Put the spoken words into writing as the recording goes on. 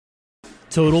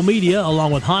Total Media,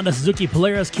 along with Honda, Suzuki,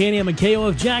 Polaris, Can-Am, and KO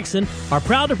of Jackson, are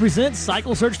proud to present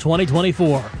Cycle Search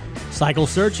 2024. Cycle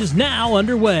Search is now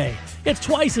underway. It's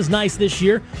twice as nice this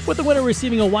year, with the winner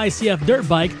receiving a YCF dirt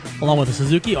bike, along with a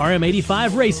Suzuki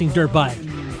RM85 racing dirt bike.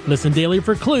 Listen daily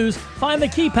for clues, find the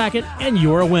key packet, and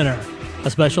you're a winner. A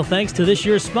special thanks to this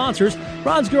year's sponsors,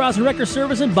 Ron's Garage and Wrecker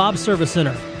Service and Bob's Service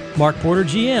Center, Mark Porter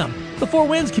GM, the Four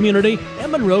Winds Community,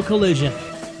 and Monroe Collision.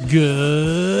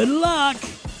 Good luck!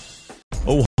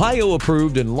 Ohio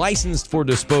approved and licensed for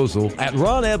disposal. At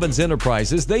Ron Evans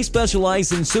Enterprises, they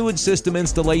specialize in sewage system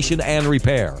installation and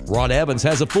repair. Ron Evans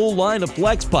has a full line of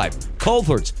flex pipe,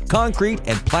 culverts, concrete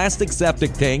and plastic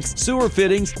septic tanks, sewer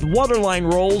fittings, waterline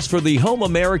rolls for the Home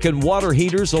American water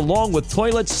heaters, along with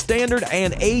toilets, standard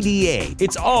and ADA.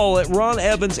 It's all at Ron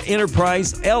Evans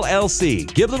Enterprise,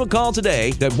 LLC. Give them a call today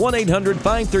at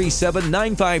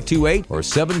 1-800-537-9528 or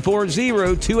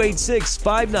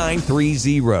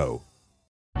 740-286-5930.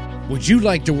 Would you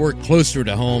like to work closer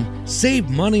to home, save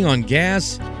money on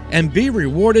gas, and be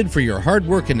rewarded for your hard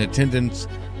work and attendance?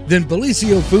 Then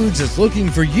Bellisio Foods is looking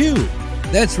for you.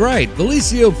 That's right,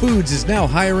 Bellisio Foods is now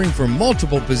hiring for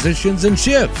multiple positions and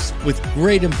shifts with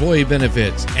great employee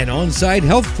benefits, an on-site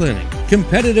health clinic,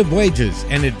 competitive wages,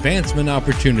 and advancement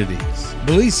opportunities.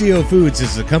 Bellisio Foods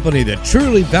is a company that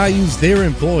truly values their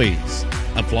employees.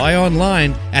 Apply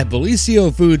online at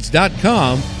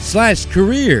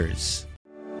BellisioFoods.com/careers.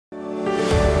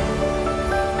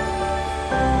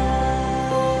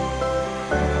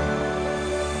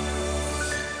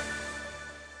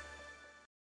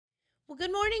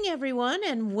 Good morning, everyone,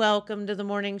 and welcome to the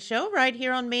morning show right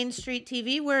here on Main Street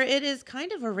TV, where it is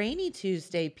kind of a rainy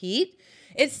Tuesday, Pete.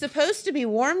 It's supposed to be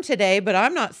warm today, but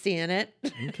I'm not seeing it.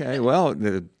 Okay, well,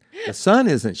 the sun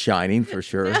isn't shining for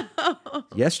sure. No.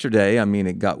 Yesterday,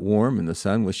 it got warm and the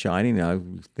sun was shining. I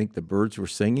think the birds were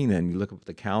singing, and you look up at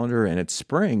the calendar and it's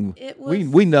spring.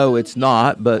 We know it's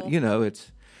not, but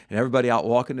it's. And everybody out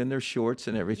walking in their shorts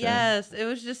and everything. Yes, it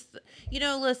was just,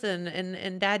 listen,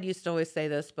 and Dad used to always say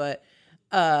this, but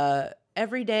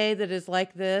every day that is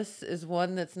like this is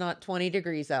one that's not 20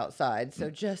 degrees outside. So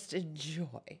just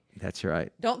enjoy. That's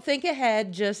right. Don't think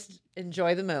ahead. Just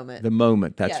enjoy the moment. The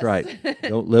moment. That's right.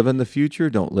 Don't live in the future.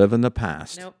 Don't live in the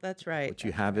past. Nope, that's right. What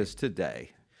you have is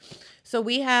today. So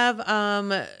we have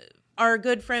our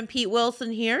good friend Pete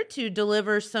Wilson here to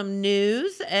deliver some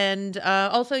news. And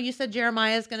also you said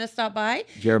Jeremiah is going to stop by.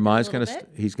 Jeremiah's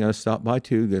he's going to stop by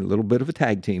too. Get a little bit of a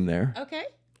tag team there. Okay.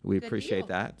 We appreciate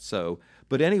that. So,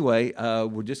 but anyway,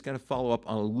 we're just going to follow up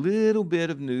on a little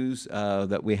bit of news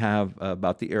that we have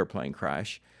about the airplane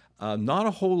crash. Not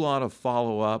a whole lot of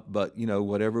follow-up, but,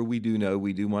 whatever we do know,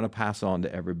 we do want to pass on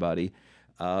to everybody.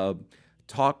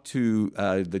 Talked to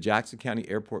the Jackson County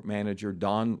Airport Manager,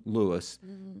 Don Lewis,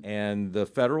 and the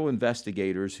federal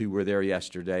investigators who were there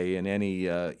yesterday, and any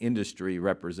industry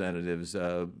representatives,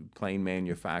 plane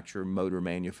manufacturer, motor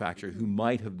manufacturer, who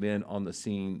might have been on the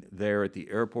scene there at the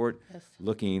airport,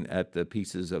 looking at the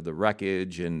pieces of the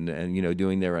wreckage and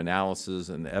doing their analysis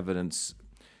and evidence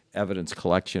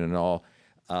collection and all.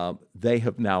 They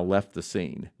have now left the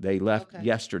scene. They left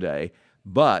yesterday,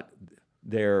 but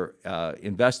their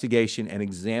investigation and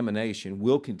examination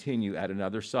will continue at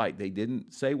another site. They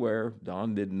didn't say where.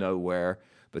 Don didn't know where,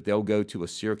 but they'll go to a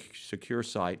secure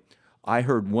site. I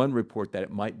heard one report that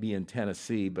it might be in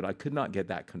Tennessee, but I could not get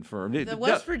that confirmed. The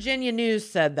West Virginia News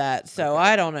said that, so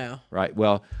I don't know. Right.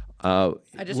 Well, I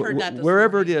just heard that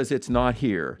wherever morning. it is, it's not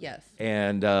here. Yes.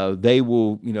 And they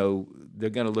will, they're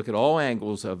going to look at all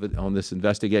angles of it on this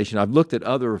investigation. I've looked at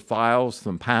other files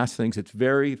from past things. It's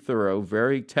very thorough,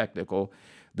 very technical.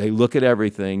 They look at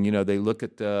everything. They look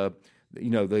at the, they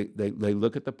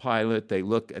look at the pilot. They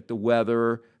look at the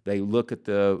weather. They look at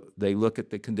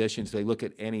the conditions. They look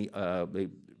at any. They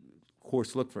of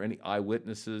course look for any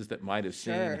eyewitnesses that might have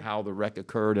seen how the wreck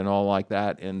occurred and all like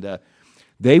that. And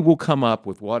they will come up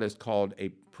with what is called a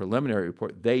preliminary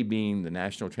report. They being the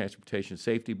National Transportation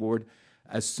Safety Board,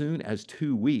 as soon as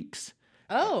 2 weeks.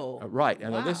 Oh, right.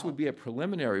 And now this would be a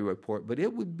preliminary report, but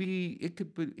it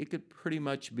could pretty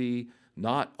much be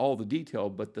not all the detail,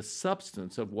 but the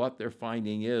substance of what their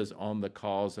finding is on the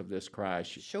cause of this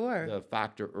crash. Sure. The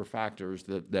factor or factors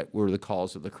that were the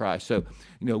cause of the crash. So,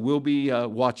 we'll be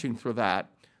watching for that.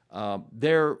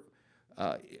 The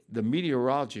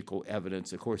meteorological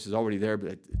evidence, of course, is already there,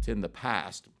 but it's in the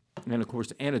past. And, of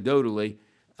course, anecdotally,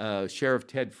 Sheriff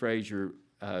Ted Frazier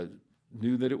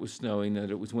knew that it was snowing,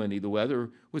 that it was windy. The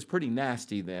weather was pretty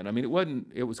nasty then.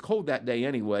 It was cold that day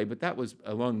anyway, but that was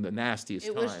among the nastiest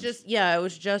times. It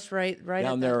was just right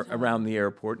down there around the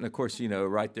airport. And of course,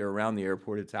 right there around the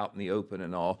airport, it's out in the open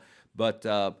and all. But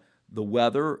The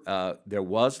weather, there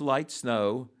was light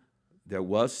snow, there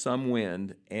was some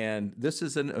wind, and this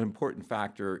is an important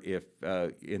factor if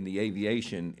in the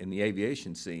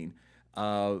aviation scene,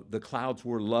 the clouds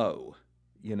were low.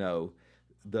 You know,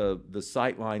 the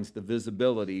sight lines, the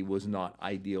visibility was not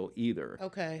ideal either.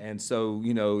 Okay. And so,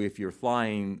 you know, if you're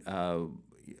flying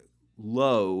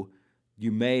low,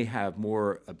 you may have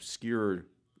more obscured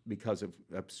because of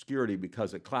obscurity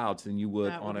because of clouds than you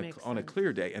would That on would a make on a sense.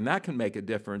 clear day, and that can make a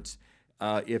difference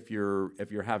if you're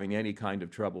having any kind of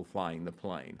trouble flying the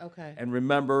plane. Okay. And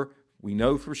remember, we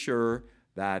know for sure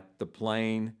that the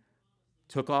plane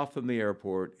took off from the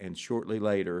airport, and shortly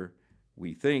later,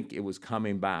 we think it was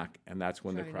coming back, and that's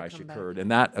when the Trying to crash come back. occurred. And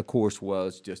that, of course,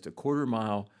 was just a quarter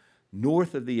mile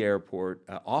north of the airport,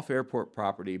 off airport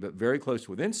property, but very close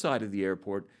within sight of the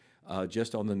airport,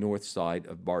 just on the north side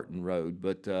of Barton Road.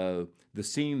 But the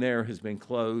scene there has been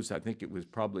closed. I think it was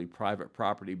probably private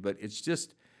property, but it's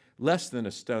just less than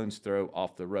a stone's throw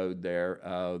off the road there.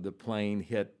 The plane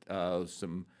hit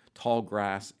some tall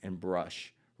grass and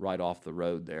brush right off the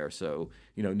road there. So,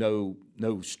 you know,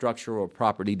 no structural or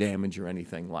property damage or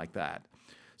anything like that.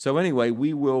 So anyway,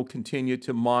 we will continue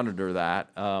to monitor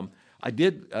that. I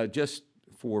did, just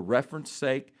for reference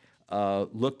sake,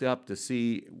 looked up to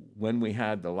see when we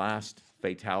had the last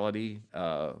fatality,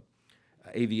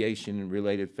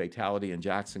 aviation-related fatality in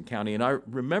Jackson County, and I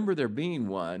remember there being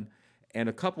one, and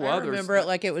a couple I others. remember it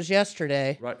like it was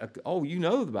yesterday. Right. Oh, you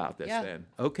know about this Yeah. then?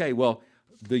 Okay. Well,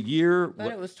 the year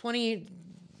But it was 20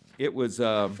 it was.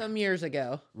 some years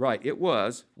ago. Right, it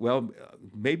was. Well,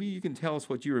 maybe you can tell us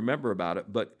what you remember about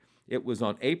it, but it was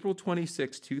on April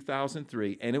 26,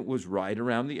 2003, and it was right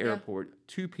around the airport.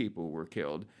 2 people were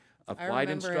killed, a I flight remember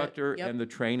it. instructor Yep. and the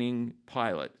training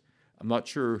pilot. I'm not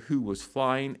sure who was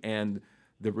flying, and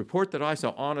the report that I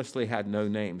saw honestly had no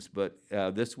names, but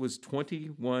this was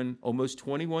almost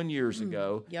 21 years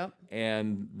ago. Yep.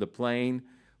 And the plane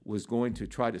was going to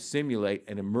try to simulate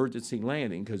an emergency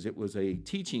landing because it was a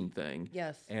teaching thing.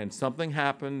 Yes. And something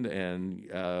happened, and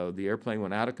the airplane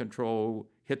went out of control,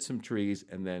 hit some trees,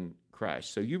 and then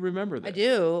crashed. So you remember that? I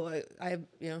do. I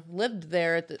lived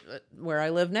there at where I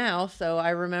live now, so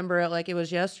I remember it like it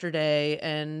was yesterday.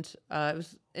 And it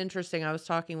was interesting. I was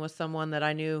talking with someone that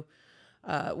I knew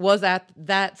was at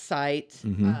that site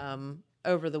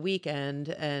over the weekend,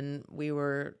 and we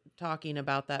were talking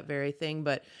about that very thing.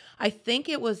 But I think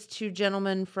it was 2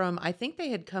 gentlemen I think they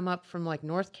had come up from like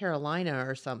North Carolina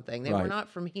or something. They were Right. not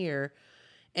from here.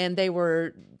 And they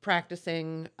were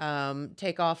practicing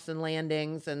takeoffs and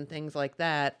landings and things like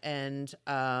that. And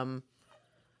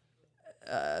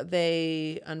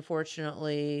they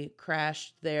unfortunately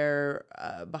crashed there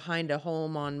behind a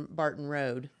home on Barton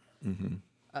Road. Mm-hmm.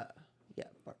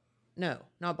 No,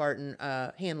 not Barton.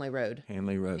 Hanley Road.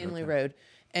 Hanley Road. Hanley okay. Road.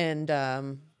 And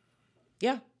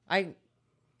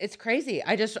it's crazy.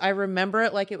 I remember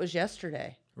it like it was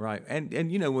yesterday. Right,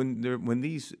 and you know when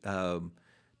these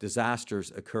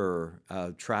disasters occur,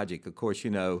 tragic. Of course, you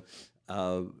know,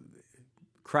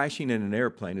 crashing in an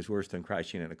airplane is worse than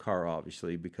crashing in a car,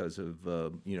 obviously, because of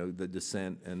you know, the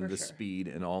descent and the speed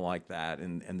and all like that,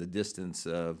 and the distance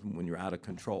when you're out of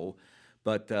control.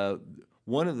 But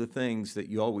one of the things that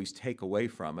you always take away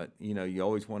from it, you know, you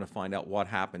always want to find out what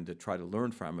happened to try to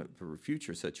learn from it for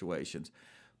future situations.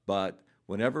 But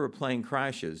whenever a plane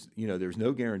crashes, you know, there's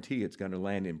no guarantee it's going to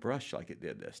land in brush like it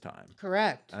did this time.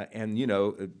 Correct. And, you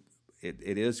know,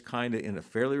 it is kind of in a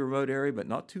fairly remote area, but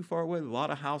not too far away. A lot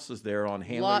of houses there on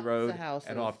Hanley Lots of Road houses.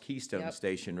 and off Keystone Yep.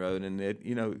 Station Road. And,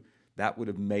 you know, that would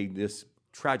have made this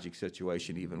tragic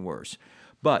situation even worse.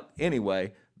 But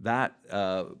anyway, that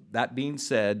being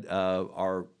said,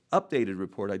 our updated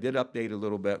report, I did update a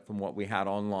little bit from what we had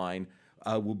online,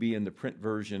 will be in the print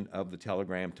version of the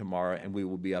Telegram tomorrow, and we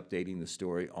will be updating the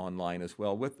story online as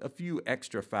well with a few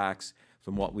extra facts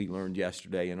from what we learned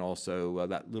yesterday, and also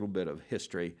that little bit of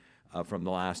history from the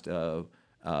last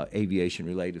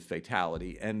aviation-related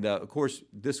fatality. And, of course,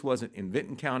 this wasn't in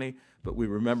Vinton County, but we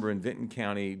remember in Vinton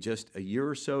County just a year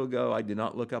or so ago, I did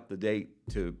not look up the date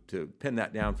to pin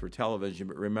that down for television,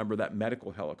 but remember that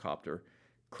medical helicopter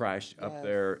crashed up Yes.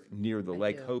 there near the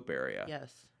Lake do. Hope area.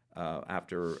 Yes.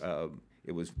 After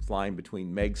it was flying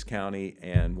between Meigs County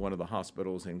and one of the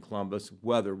hospitals in Columbus.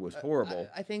 Weather was horrible.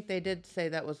 I think they did say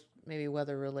that was maybe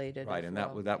weather related. Right, as and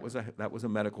well. that was a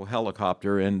medical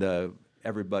helicopter, and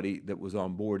everybody that was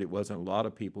on board, it wasn't a lot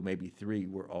of people, maybe 3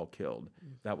 were all killed.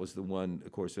 That was the one,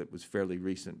 of course, that was fairly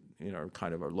recent in our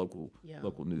kind of our local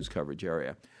news coverage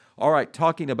area. All right,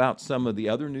 talking about some of the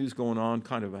other news going on,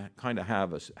 kind of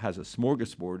has a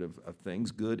smorgasbord of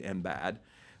things, good and bad.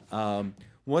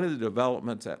 One of the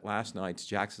developments at last night's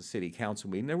Jackson City Council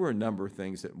meeting, there were a number of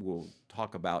things that we'll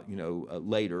talk about,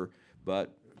 later.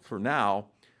 But for now,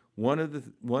 one of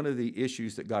the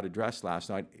issues that got addressed last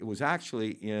night, it was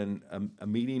actually in a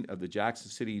meeting of the Jackson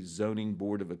City Zoning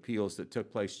Board of Appeals that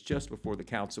took place just before the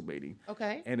council meeting.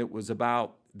 Okay. And it was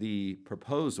about the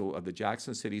proposal of the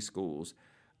Jackson City Schools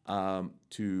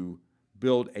to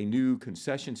build a new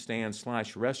concession stand /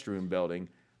 restroom building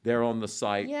there on the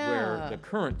site where the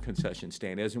current concession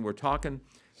stand is. And we're talking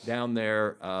down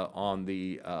there on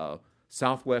the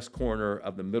southwest corner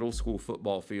of the middle school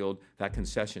football field, that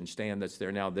concession stand that's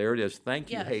there now. There it is.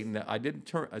 Thank you, Yes. Hayden. I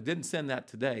didn't send that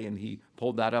today, and he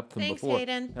pulled that up from Thanks, before.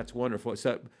 Hayden. That's wonderful.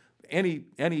 So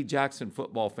any Jackson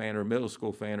football fan or middle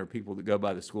school fan or people that go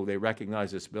by the school, they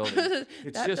recognize this building.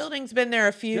 It's That building's been there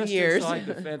a few just years. inside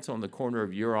the fence on the corner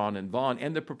of Huron and Vaughn.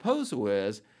 And the proposal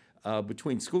is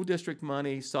between school district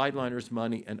money, Sideliners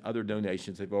money, and other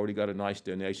donations. They've already got a nice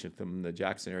donation from the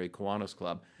Jackson Area Kiwanis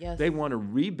Club. Yes. They want to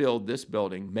rebuild this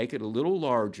building, make it a little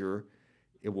larger.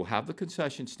 It will have the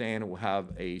concession stand. It will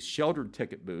have a sheltered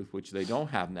ticket booth, which they don't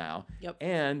have now. Yep.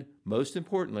 And most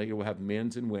importantly, it will have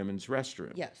men's and women's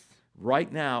restrooms. Yes.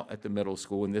 Right now at the middle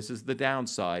school, and this is the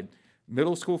downside,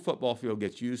 middle school football field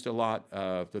gets used a lot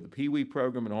for the Pee Wee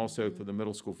program and also for the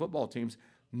middle school football teams.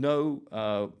 No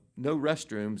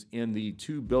restrooms in the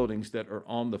two buildings that are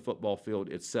on the football field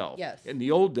itself. Yes. In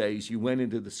the old days, you went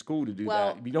into the school to do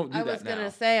Well, that. You don't do I that was now.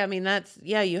 gonna say, I mean,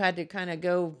 you had to kind of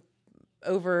go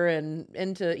over and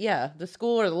into the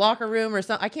school or the locker room or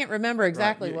something. I can't remember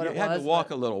exactly Right. what you it had was. to walk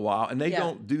but- a little while, and they Yeah.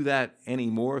 don't do that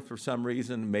anymore for some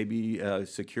reason. Maybe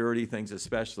security things,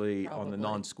 especially on the Probably.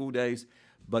 non-school days.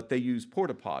 But they use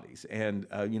porta potties, and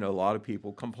a lot of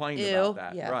people complain Ew, about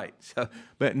that. yeah. Right. So,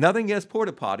 but nothing against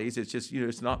porta potties. It's just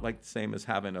it's not like the same as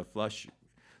having a flush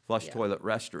toilet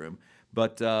restroom.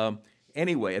 But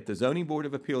anyway, at the Zoning Board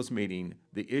of Appeals meeting,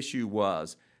 the issue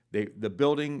was the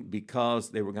building, because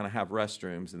they were going to have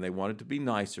restrooms and they wanted to be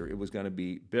nicer, it was going to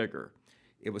be bigger.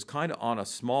 It was kind of on a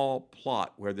small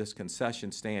plot where this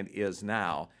concession stand is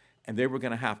now, and they were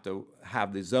going to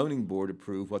have the zoning board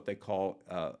approve what they call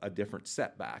a different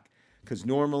setback. Because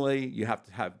normally you have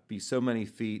to be so many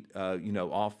feet,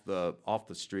 off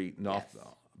the street and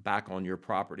back on your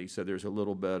property. So there's a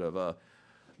little bit of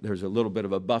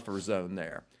a buffer zone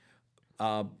there.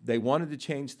 They wanted to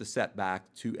change the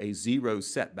setback to a 0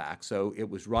 setback, so it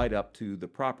was right up to the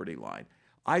property line.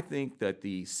 I think that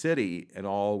the city and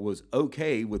all was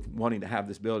okay with wanting to have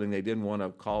this building. They didn't want to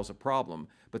cause a problem,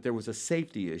 but there was a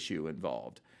safety issue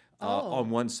involved on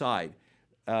one side.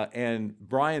 And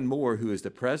Brian Moore, who is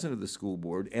the president of the school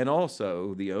board and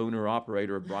also the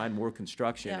owner-operator of Brian Moore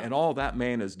Construction, and all that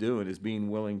man is doing is being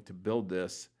willing to build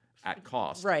this at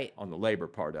cost Right. on the labor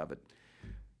part of it.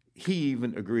 He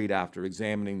even agreed after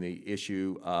examining the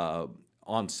issue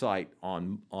on site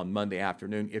on Monday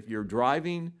afternoon. If you're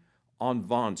driving on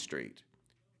Vaughn Street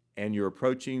and you're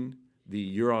approaching the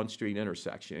Huron Street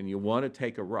intersection and you want to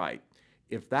take a right,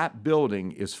 if that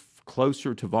building is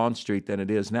closer to Vaughn Street than it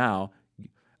is now,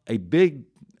 a big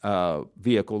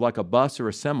vehicle like a bus or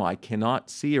a semi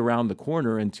cannot see around the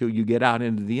corner until you get out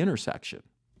into the intersection.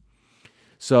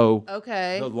 So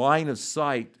the line of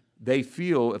sight, they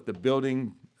feel if the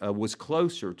building was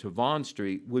closer to Vaughn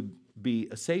Street would be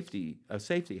a safety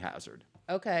hazard.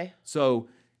 Okay. So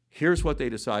here's what they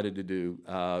decided to do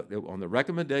on the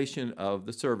recommendation of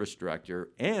the service director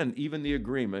and even the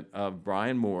agreement of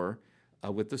Brian Moore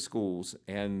with the schools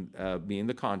and being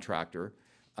the contractor.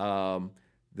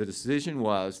 The decision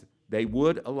was they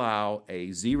would allow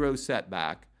a 0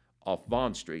 setback off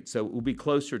Vaughn Street. So it will be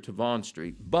closer to Vaughn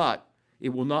Street, but it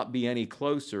will not be any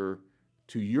closer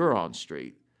to Huron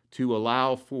Street to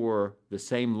allow for the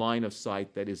same line of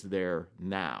sight that is there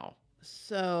now.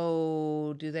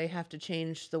 So do they have to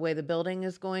change the way the building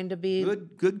is going to be?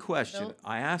 Good question. built?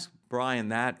 I asked Brian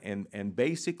that, and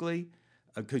basically,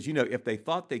 because if they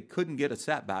thought they couldn't get a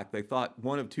setback, they thought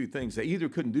one of two things: they either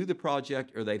couldn't do the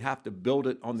project, or they'd have to build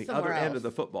it on the Somewhere other end else. of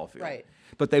the football field. Right.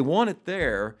 But they want it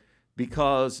there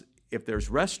because if there's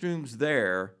restrooms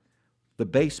there, the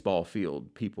baseball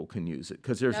field people can use it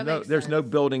because there's That no makes no sense.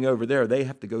 building over there. They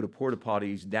have to go to porta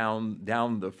potties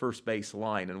down the first base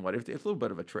line and what. It's a little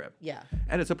bit of a trip. Yeah.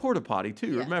 And it's a porta potty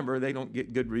too. Yeah. Remember, they don't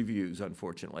get good reviews,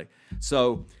 unfortunately.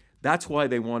 So that's why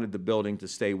they wanted the building to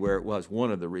stay where it was.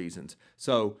 One of the reasons.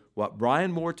 So what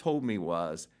Brian Moore told me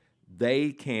was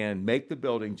they can make the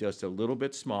building just a little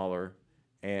bit smaller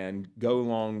and go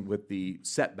along with the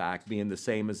setback being the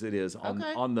same as it is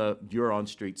on the Huron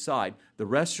Street side. The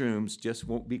restrooms just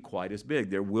won't be quite as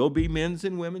big. There will be men's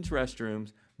and women's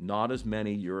restrooms, not as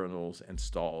many urinals and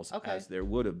stalls as there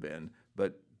would have been,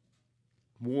 but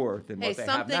more than Hey, what they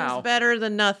have something's now. better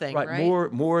than nothing,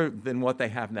 right? More than what they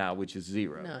have now, which is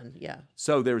zero. None, yeah.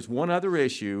 So there's one other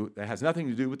issue that has nothing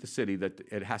to do with the city, that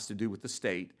it has to do with the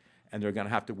state, and they're going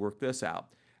to have to work this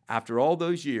out. After all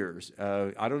those years,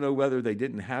 I don't know whether they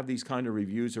didn't have these kind of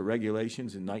reviews or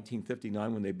regulations in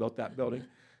 1959 when they built that building,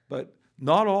 but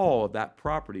not all of that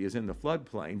property is in the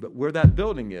floodplain, but where that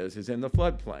building is in the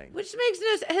floodplain. Which makes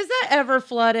no sense. Has that ever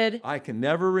flooded? I can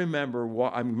never remember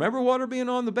I remember water being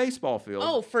on the baseball field.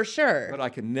 Oh, for sure. But I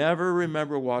can never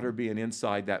remember water being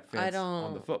inside that fence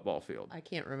on the don't- football field. I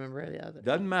can't remember the other.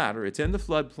 Doesn't matter. It's in the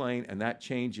floodplain, and that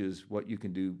changes what you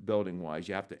can do building-wise.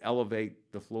 You have to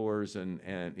elevate the floors and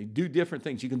you do different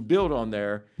things. You can build on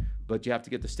there, but you have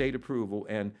to get the state approval.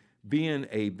 And being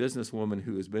a businesswoman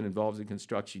who has been involved in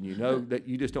construction, you know that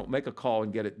you just don't make a call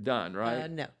and get it done, right?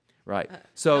 No. Right.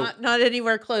 So, Not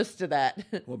anywhere close to that.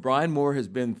 well, Brian Moore has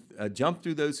been jumped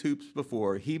through those hoops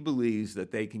before. He believes that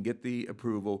they can get the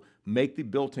approval, make the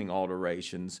building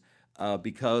alterations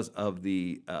because of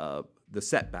the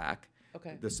setback.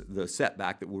 Okay. The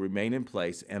setback that will remain in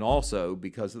place, and also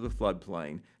because of the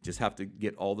floodplain, just have to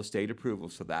get all the state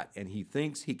approvals for that. And he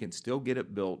thinks he can still get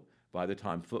it built by the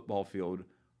time football field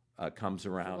comes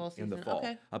around Football in the season, fall.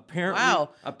 okay. Apparently, Wow,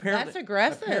 apparently, that's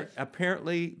aggressive.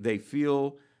 Apparently, they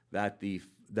feel that the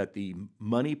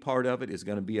money part of it is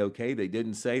going to be okay. They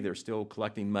didn't say they're still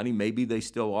collecting money. Maybe they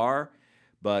still are,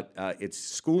 but it's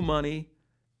school money,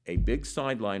 a big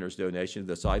Sideliners donation,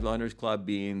 the Sideliners Club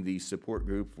being the support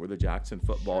group for the Jackson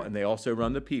football, and they also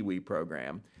run the Pee Wee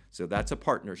program. So that's a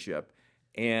partnership.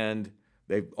 And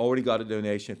they've already got a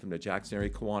donation from the Jackson Area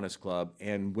Kiwanis Club.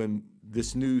 And when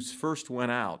this news first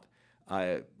went out,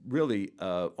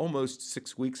 almost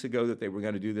 6 weeks ago that they were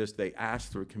going to do this, they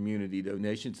asked for community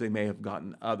donations. They may have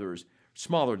gotten others,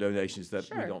 smaller donations that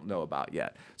we don't know about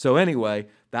yet. So anyway,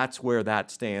 that's where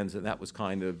that stands, and that was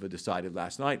kind of decided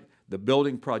last night. The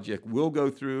building project will go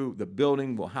through. The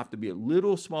building will have to be a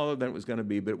little smaller than it was going to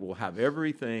be, but it will have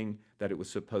everything that it was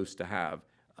supposed to have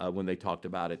when they talked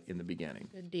about it in the beginning.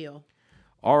 Good deal.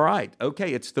 All right.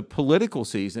 Okay, it's the political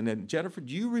season. And Jennifer,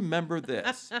 do you remember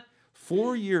this?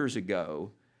 4 years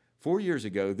ago,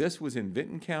 this was in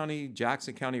Vinton County,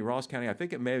 Jackson County, Ross County. I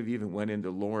think it may have even went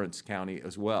into Lawrence County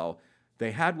as well.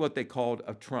 They had what they called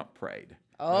a Trump parade.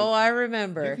 Oh, I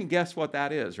remember. You can guess what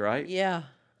that is, right? Yeah.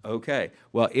 Okay.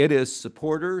 Well, it is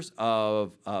supporters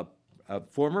of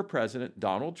former President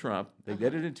Donald Trump. They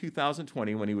did it in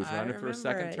 2020 when he was running for a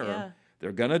second term. Yeah.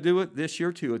 They're going to do it this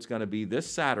year, too. It's going to be this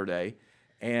Saturday.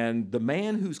 And the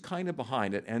man who's kind of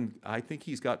behind it, and I think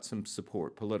he's got some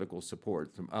support, political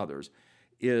support from others,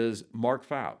 is Mark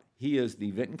Fout. He is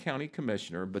the Vinton County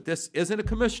Commissioner, but this isn't a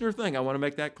commissioner thing. I want to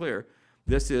make that clear.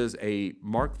 This is a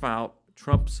Mark Fout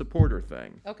Trump supporter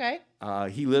thing. Okay.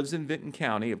 He lives in Vinton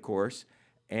County, of course,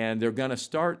 and they're going to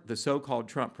start the so-called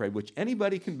Trump parade, which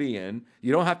anybody can be in.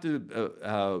 You don't have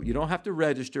to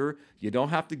register. You don't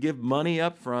have to give money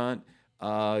up front.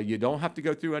 You don't have to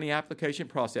go through any application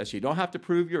process. You don't have to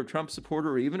prove you're a Trump supporter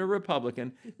or even a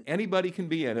Republican. Anybody can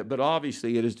be in it, but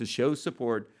obviously it is to show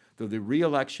support for the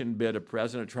re-election bid of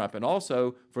President Trump and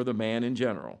also for the man in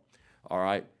general. All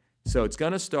right? So it's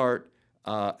going to start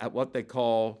at what they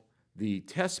call the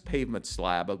test pavement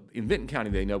slab. In Vinton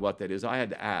County, they know what that is. I had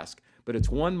to ask. But it's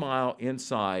 1 mile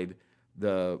inside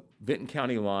the Vinton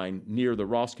County line near the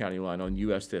Ross County line on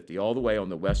US 50, all the way on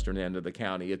the western end of the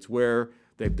county. It's where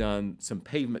they've done some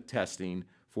pavement testing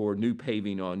for new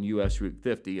paving on US Route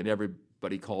 50, and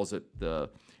everybody calls it the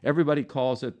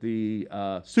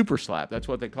super slab. That's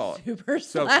what they call it. Super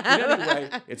So slab. anyway,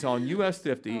 it's on US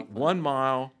 50, 1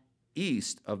 mile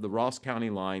east of the Ross County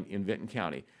line in Vinton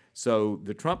County. So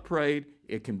the Trump parade,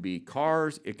 it can be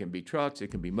cars, it can be trucks,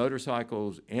 it can be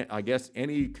motorcycles, and I guess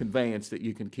any conveyance that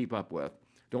you can keep up with.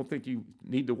 Don't think you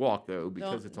need to walk, though,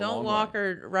 because it's a long Don't walk line.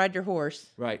 or ride your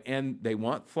horse. Right, and they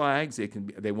want flags.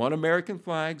 They want American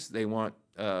flags. They want,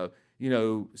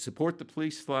 support the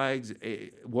police flags.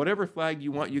 Whatever flag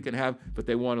you want, you can have, but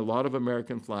they want a lot of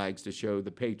American flags to show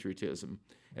the patriotism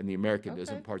and the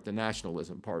Americanism part, the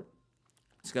nationalism part.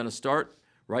 It's going to start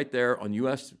right there on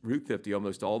US Route 50,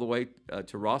 almost all the way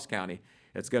to Ross County.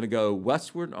 It's going to go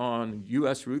westward on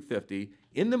US Route 50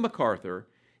 into MacArthur.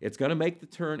 It's going to make the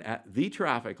turn at the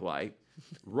traffic light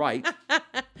right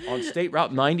on State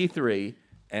Route 93,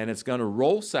 and it's going to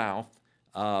roll south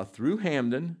through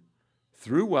Hamden,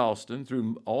 through Wellston,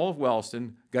 through all of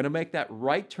Wellston, going to make that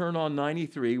right turn on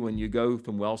 93 when you go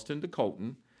from Wellston to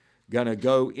Colton, going to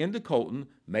go into Colton,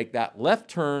 make that left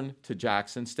turn to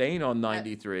Jackson, staying on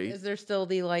 93. Is there still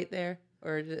the light there,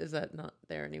 or is that not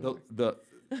there anymore?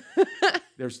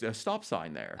 there's a stop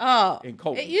sign there. Oh, in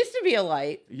Colton. it used to be a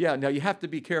light. Yeah, now you have to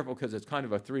be careful because it's kind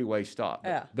of a three-way stop.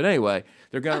 Yeah. But anyway,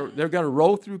 they're gonna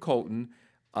roll through Colton,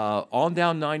 on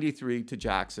down 93 to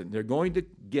Jackson. They're going to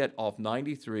get off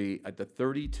 93 at the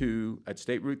 32 at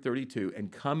State Route 32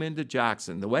 and come into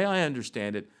Jackson. The way I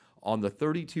understand it, on the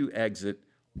 32 exit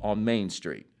on Main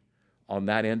Street, on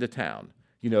that end of town.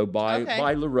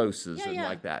 By La Rosa's and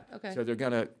like that. Okay. So they're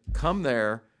gonna come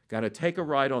there. Got to take a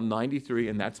right on 93,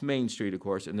 and that's Main Street, of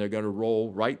course, and they're going to roll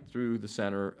right through the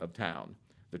center of town,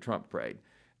 the Trump Parade.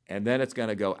 And then it's going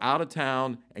to go out of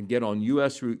town and get on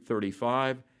U.S. Route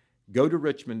 35, go to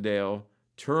Richmondale,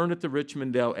 turn at the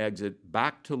Richmondale exit,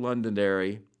 back to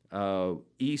Londonderry,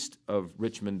 east of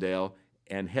Richmondale,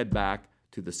 and head back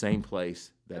to the same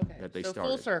place that they started.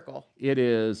 Full circle. It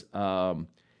is.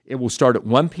 It will start at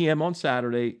 1 p.m. on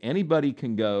Saturday. Anybody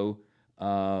can go.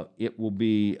 It will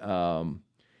be.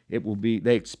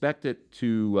 They expect it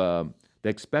to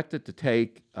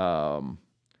take. I'm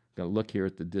going to look here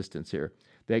at the distance here.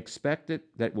 They expect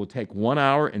that will take 1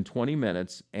 hour and 20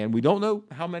 minutes, and we don't know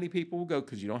how many people will go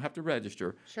because you don't have to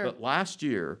register. Sure. But last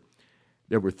year,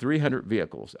 there were 300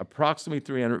 vehicles, approximately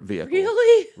 300 vehicles.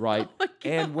 Really? Right. Oh my God.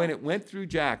 And when it went through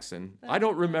Jackson, I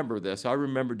don't remember this. I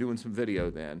remember doing some video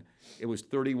then. It was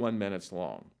 31 minutes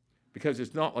long. Because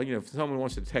it's not, if someone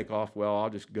wants to take off, well, I'll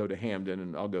just go to Hamden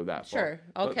and I'll go that far. Sure,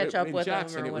 I'll catch up with them or in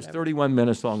Jackson, it was whatever. 31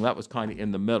 minutes long. That was kind of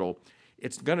in the middle.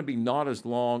 It's going to be not as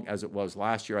long as it was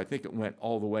last year. I think it went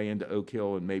all the way into Oak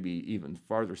Hill and maybe even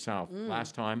farther south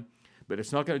last time. But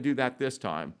it's not going to do that this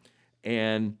time.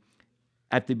 And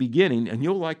at the beginning, and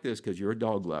you'll like this because you're a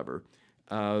dog lover,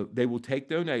 they will take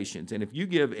donations. And if you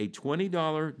give a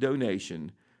 $20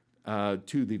 donation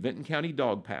to the Vinton County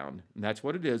Dog Pound, and that's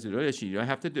what it is, a donation, you don't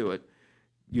have to do it.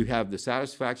 You have the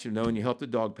satisfaction of knowing you helped the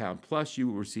Dog Pound, plus you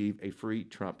will receive a free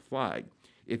Trump flag.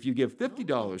 If you give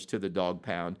 $50 to the Dog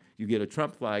Pound, you get a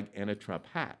Trump flag and a Trump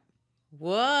hat.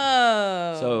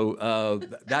 Whoa. So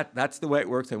that's the way it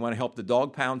works. They want to help the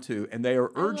Dog Pound too, and they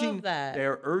are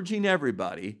urging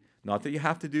everybody. Not that you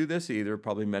have to do this either.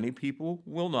 Probably many people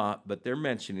will not, but they're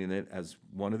mentioning it as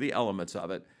one of the elements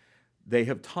of it. They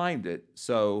have timed it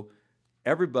so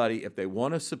everybody, if they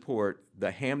want to support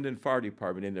the Hamden Fire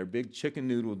Department in their big chicken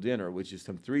noodle dinner, which is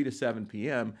from 3 to 7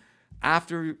 p.m.,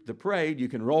 after the parade, you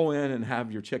can roll in and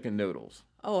have your chicken noodles.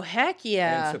 Oh, heck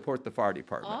yeah. And support the fire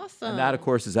department. Awesome. And that, of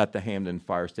course, is at the Hamden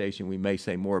Fire Station. We may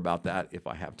say more about that if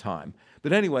I have time.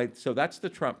 But anyway, so that's the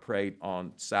Trump Parade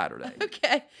on Saturday.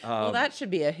 Okay. Well, that should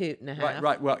be a hoot and a half.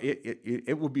 Right. Well,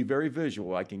 it will be very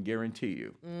visual, I can guarantee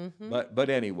you. Mm-hmm. But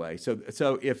anyway, so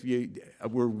if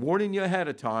we're warning you ahead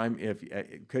of time,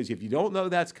 because if you don't know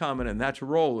that's coming and that's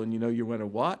rolling, you're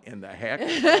wondering what in the heck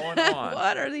is going on?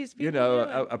 What are these people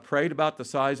doing? A parade about the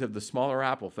size of the smaller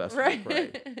Apple Festival Right.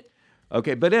 parade.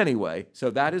 Okay, but anyway, so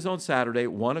that is on Saturday,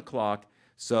 1 o'clock.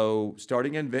 So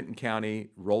starting in Vinton County,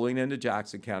 rolling into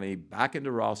Jackson County, back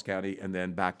into Ross County, and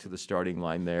then back to the starting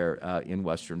line there in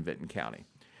western Vinton County.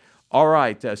 All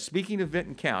right, speaking of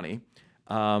Vinton County,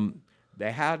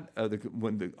 they had,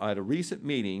 at a recent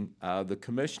meeting, the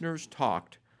commissioners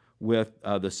talked with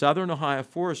the Southern Ohio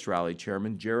Forest Rally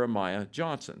chairman, Jeremiah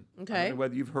Johnson. Okay. I don't know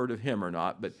whether you've heard of him or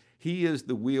not, but he is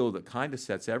the wheel that kind of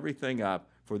sets everything up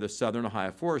for the Southern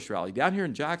Ohio Forest Rally. Down here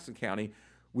in Jackson County,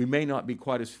 we may not be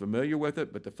quite as familiar with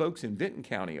it, but the folks in Vinton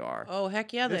County are. Oh,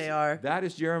 heck yeah, they are. That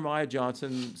is Jeremiah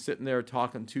Johnson sitting there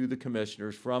talking to the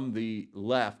commissioners. From the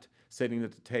left, sitting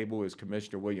at the table, is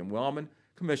Commissioner William Wellman,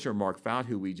 Commissioner Mark Fout,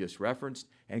 who we just referenced,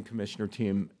 and Commissioner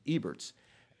Tim Eberts.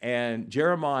 And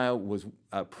Jeremiah was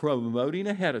promoting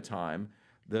ahead of time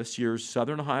this year's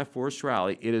Southern Ohio Forest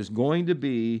Rally. It is going to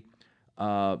be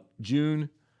June.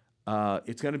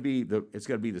 It's going to be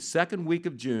the second week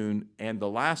of June, and the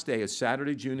last day is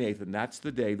Saturday, June 8th, and that's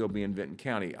the day they'll be in Vinton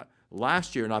County.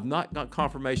 Last year, and I've not got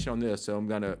confirmation on this, so I'm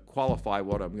going to qualify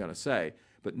what I'm going to say,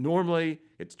 but normally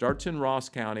it starts in Ross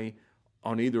County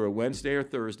on either a Wednesday or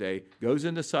Thursday, goes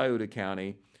into Scioto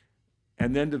County,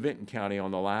 and then to Vinton County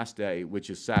on the last day, which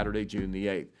is Saturday, June the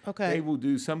 8th. Okay. They will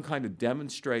do some kind of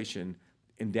demonstration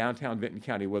in downtown Vinton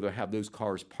County where they'll have those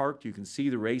cars parked. You can see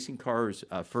the racing cars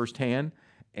firsthand.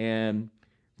 And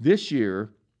this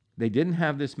year, they didn't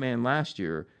have this man last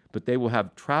year, but they will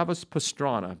have Travis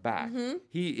Pastrana back. Mm-hmm.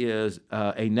 He is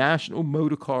a national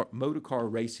motorcar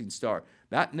racing star.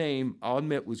 That name, I'll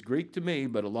admit, was Greek to me,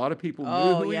 but a lot of people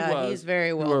knew who he was. He's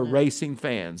very well who are known. racing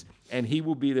fans. And he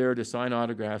will be there to sign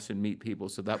autographs and meet people.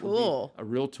 So that will be a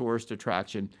real tourist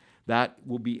attraction. That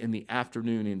will be in the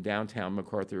afternoon in downtown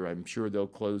MacArthur. I'm sure they'll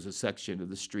close a section of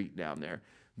the street down there.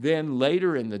 Then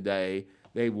later in the day,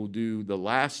 they will do the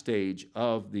last stage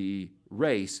of the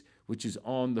race, which is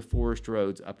on the forest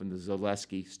roads up in the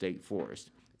Zaleski State Forest.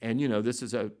 And, this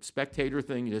is a spectator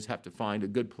thing. You just have to find a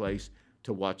good place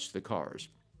to watch the cars.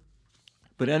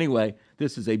 But anyway,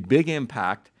 this is a big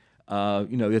impact.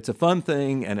 It's a fun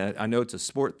thing, and I know it's a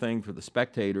sport thing for the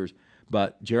spectators,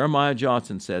 but Jeremiah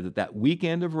Johnson said that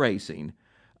weekend of racing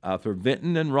for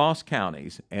Vinton and Ross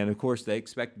counties, and of course they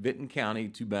expect Vinton County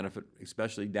to benefit,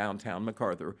 especially downtown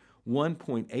MacArthur,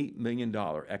 $1.8 million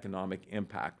economic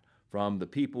impact from the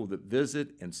people that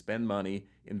visit and spend money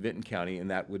in Vinton County, and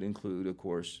that would include, of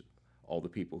course, all the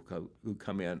people who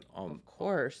come in on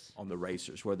the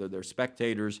racers, whether they're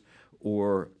spectators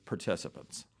or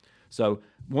participants. So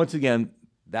once again,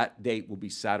 that date will be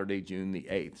Saturday, June the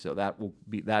 8th. So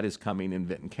that is coming in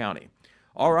Vinton County.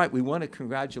 All right, we want to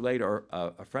congratulate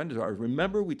a friend of ours.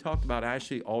 Remember, we talked about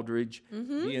Ashley Aldridge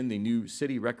being the new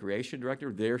city recreation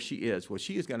director? There she is. Well,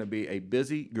 she is going to be a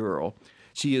busy girl.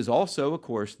 She is also, of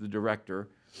course, the director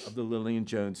of the Lillian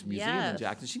Jones Museum in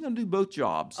Jackson. She's going to do both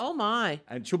jobs. Oh, my.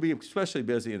 And she'll be especially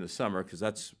busy in the summer because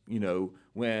that's,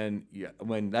 when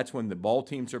the ball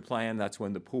teams are playing, that's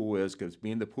when the pool is, because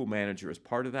being the pool manager is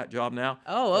part of that job now.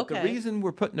 Oh, okay. But the reason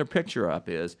we're putting her picture up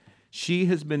is she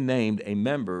has been named a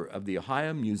member of the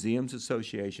Ohio Museums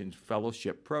Association's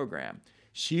Fellowship Program.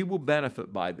 She will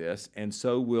benefit by this, and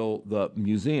so will the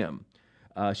museum.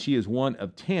 She is one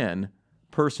of 10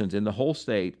 persons in the whole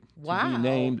state to be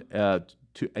named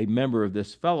to a member of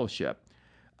this fellowship.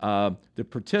 The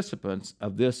participants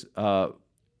of this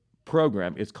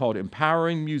program, it's called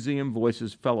Empowering Museum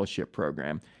Voices Fellowship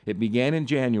Program. It began in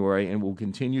January and will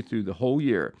continue through the whole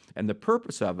year. And the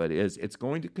purpose of it is it's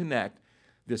going to connect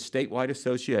this statewide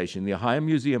association, the Ohio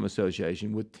Museum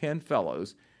Association, with 10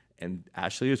 fellows, and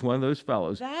Ashley is one of those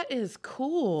fellows. That is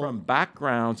cool. From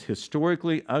backgrounds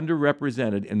historically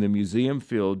underrepresented in the museum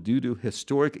field due to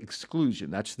historic exclusion.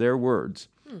 That's their words.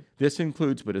 This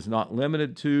includes, but is not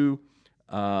limited to,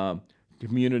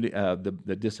 community,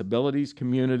 the disabilities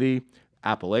community,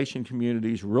 Appalachian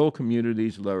communities, rural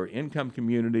communities, lower income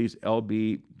communities,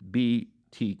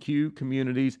 LGBTQ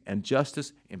communities, and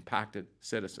justice-impacted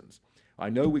citizens. I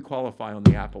know we qualify on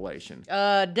the Appalachian.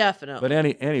 Definitely. But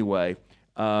anyway,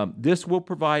 this will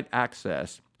provide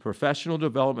access, professional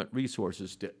development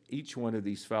resources to each one of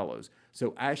these fellows.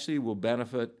 So Ashley will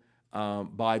benefit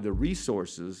by the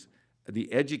resources,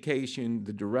 the education,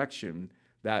 the direction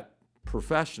that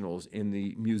professionals in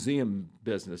the museum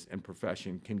business and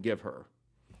profession can give her.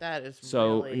 That is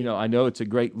so, really... I know it's a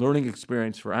great learning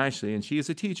experience for Ashley, and she is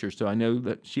a teacher, so I know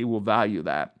that she will value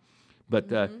that. But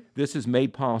this is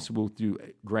made possible through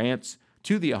grants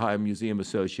to the Ohio Museum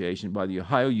Association by the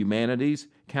Ohio Humanities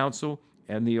Council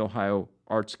and the Ohio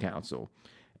Arts Council.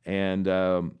 And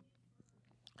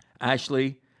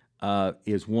Ashley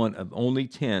is one of only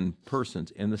 10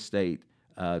 persons in the state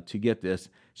to get this.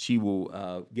 She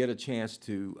will get a chance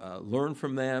to learn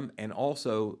from them, and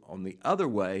also, on the other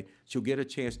way, she'll get a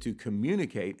chance to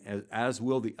communicate, as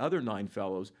will the other 9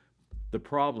 fellows, the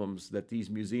problems that these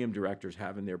museum directors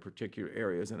have in their particular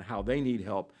areas and how they need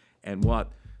help, and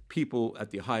what people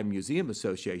at the Ohio Museum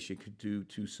Association could do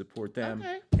to support them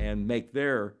and make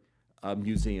their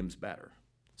museums better.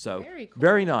 So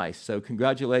very nice. So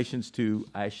congratulations to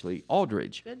Ashley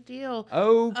Aldridge. Good deal.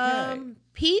 Okay.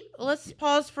 Pete, let's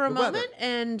pause for a moment, weather.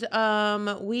 and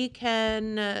we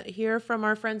can hear from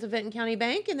our friends at Vinton County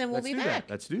Bank, and then we'll be back.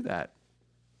 Let's do that.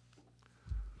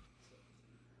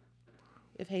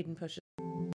 If Hayden pushes.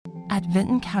 At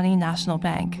Vinton County National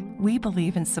Bank, we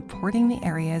believe in supporting the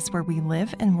areas where we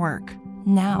live and work.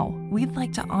 Now, we'd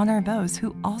like to honor those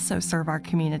who also serve our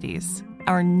communities.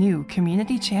 Our new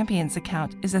Community Champions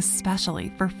account is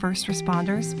especially for first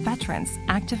responders, veterans,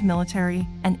 active military,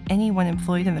 and anyone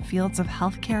employed in the fields of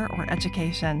healthcare or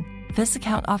education. This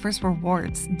account offers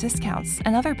rewards, discounts,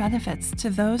 and other benefits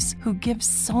to those who give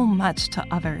so much to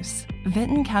others.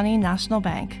 Vinton County National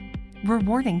Bank,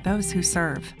 rewarding those who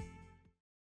serve.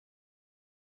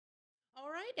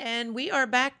 All right, and we are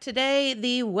back today.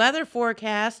 The weather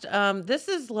forecast. This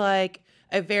is like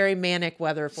a very manic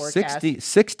weather forecast.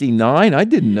 69? I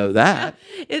didn't know that.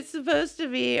 It's supposed to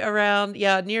be around,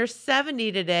 near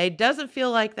 70 today. Doesn't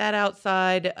feel like that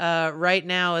outside right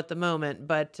now at the moment.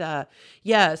 But so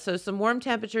some warm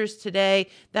temperatures today.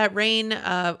 That rain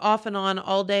off and on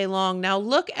all day long. Now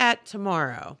look at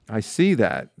tomorrow. I see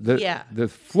that. The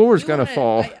floor's going to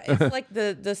fall. It's like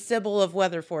the Sybil of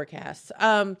weather forecasts.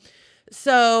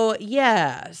 So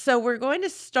we're going to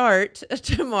start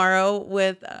tomorrow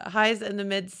with highs in the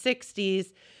mid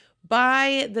 60s.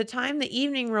 By the time the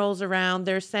evening rolls around,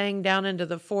 they're saying down into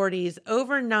the 40s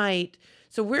overnight.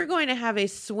 So we're going to have a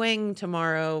swing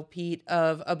tomorrow, Pete,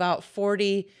 of about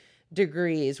 40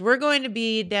 degrees. We're going to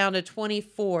be down to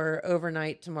 24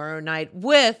 overnight tomorrow night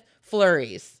with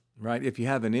flurries. Right. If you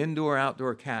have an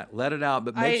indoor-outdoor cat, let it out,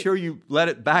 but make sure you let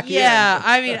it back in. Yeah,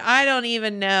 I mean, I don't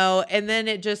even know. And then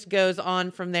it just goes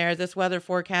on from there. This weather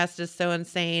forecast is so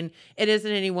insane. It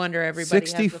isn't any wonder everybody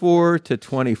 64 to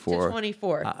 24. to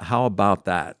 24. How about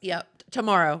that? Yep,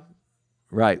 tomorrow.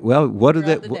 Right. Well, what do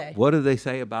Throughout the day. what do they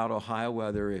say about Ohio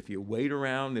weather? If you wait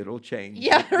around, it'll change.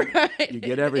 Yeah, right. You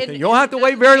get everything. It You don't have to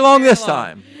wait doesn't very take long very this long.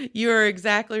 time. You are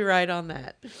exactly right on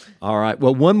that. All right.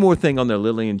 Well, one more thing on the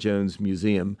Lillian Jones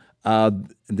Museum.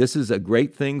 This is a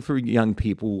great thing for young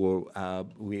people.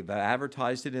 We've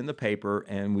advertised it in the paper,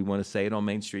 and we want to say it on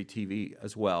Main Street TV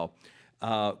as well.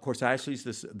 Of course, Ashley's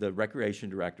the recreation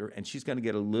director, and she's going to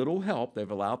get a little help. They've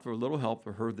allowed for a little help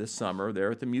for her this summer there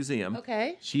at the museum.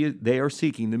 Okay. They are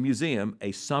seeking, the museum,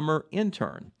 a summer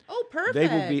intern. Oh, perfect. They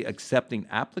will be accepting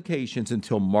applications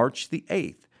until March the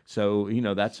 8th. So,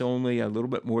 that's only a little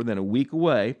bit more than a week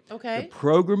away. Okay. The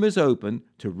program is open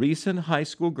to recent high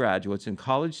school graduates and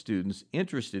college students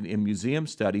interested in museum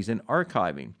studies and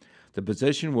archiving. The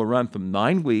position will run from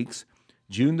 9 weeks,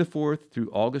 June the 4th through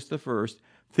August the 1st,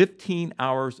 15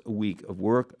 hours a week of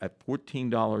work at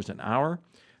 $14 an hour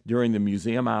during the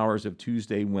museum hours of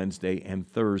Tuesday, Wednesday, and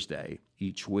Thursday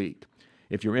each week.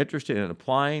 If you're interested in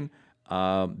applying,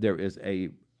 there is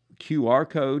a QR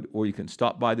code, or you can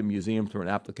stop by the museum for an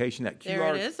application. That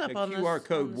There it is up on the- QR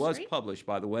code on the was screen. published,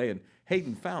 by the way, and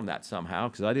Hayden found that somehow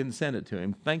because I didn't send it to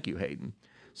him. Thank you, Hayden.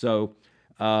 So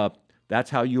that's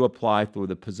how you apply for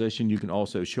the position. You can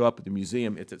also show up at the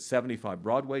museum. It's at 75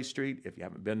 Broadway Street, if you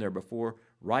haven't been there before,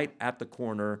 right at the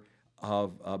corner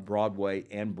of Broadway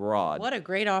and Broad. What a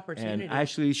great opportunity. And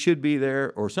Ashley should be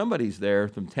there, or somebody's there,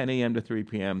 from 10 a.m. to 3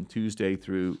 p.m. Tuesday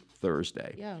through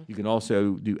Thursday. Yeah. You can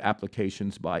also do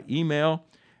applications by email,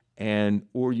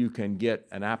 or you can get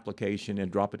an application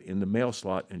and drop it in the mail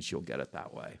slot, and she'll get it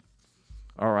that way.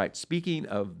 All right. Speaking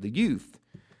of the youth,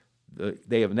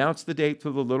 they have announced the date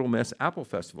for the Little Miss Apple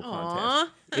Festival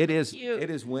contest. It is Cute. it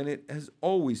is when it has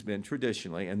always been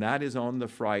traditionally, and that is on the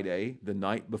Friday, the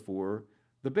night before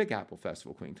the Big Apple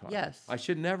Festival, Queen Tara. Yes. I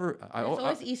should never.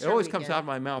 always Easter it always comes weekend. out of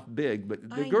my mouth big, but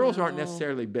the I girls aren't know.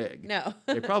 necessarily big. No.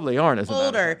 They probably aren't. As a matter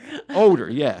of Older. fact. Older,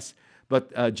 yes.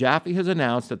 But Jaffe has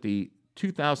announced that the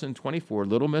 2024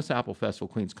 Little Miss Apple Festival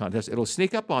Queens Contest, it'll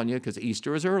sneak up on you because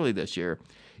Easter is early this year.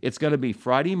 It's going to be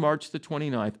Friday, March the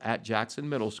 29th at Jackson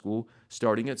Middle School,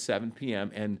 starting at 7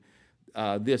 p.m. And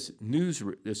this news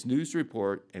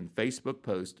report and Facebook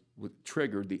post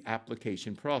triggered the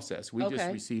application process. We just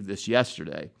Okay. received this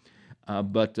yesterday.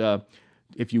 But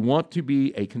if you want to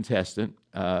be a contestant,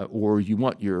 or you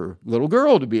want your little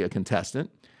girl to be a contestant,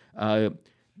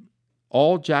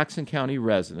 all Jackson County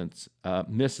residents,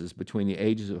 misses between the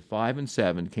ages of 5 and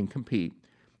 7, can compete.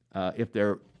 If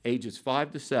they're ages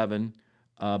 5 to 7,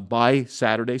 by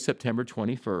Saturday, September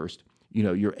 21st,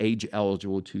 you're age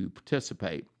eligible to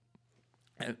participate.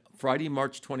 And Friday,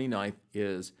 March 29th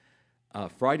is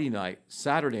Friday night.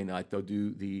 Saturday night, they'll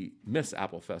do the Miss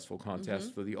Apple Festival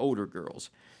contest for the older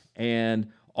girls.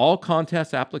 And all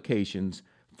contest applications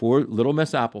for Little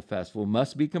Miss Apple Festival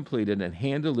must be completed and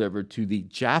hand-delivered to the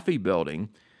Jaffe Building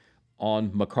on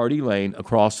McCarty Lane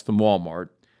across from Walmart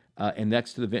and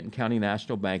next to the Vinton County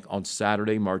National Bank on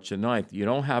Saturday, March the 9th. You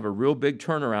don't have a real big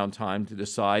turnaround time to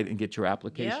decide and get your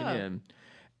application in.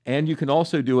 And you can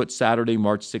also do it Saturday,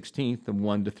 March 16th from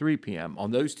 1 to 3 p.m.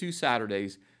 On those two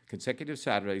Saturdays, consecutive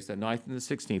Saturdays, the 9th and the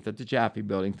 16th at the Jaffe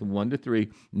Building from 1 to 3,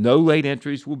 no late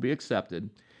entries will be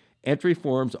accepted. Entry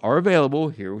forms are available.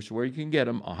 Here's where you can get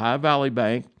them. Ohio Valley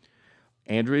Bank,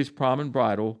 Andrea's Prom and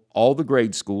Bridal, all the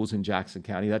grade schools in Jackson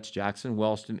County. That's Jackson,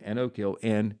 Wellston, and Oak Hill,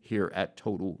 and here at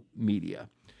Total Media.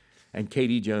 And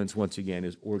Katie Jones, once again,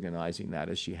 is organizing that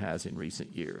as she has in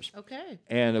recent years. Okay.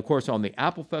 And, of course, on the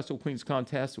Apple Festival Queens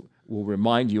Contest, we'll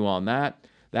remind you on that.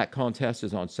 That contest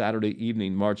is on Saturday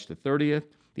evening, March the 30th.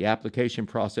 The application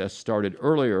process started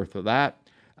earlier for that.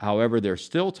 However, there's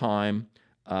still time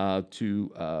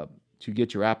to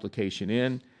get your application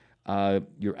in.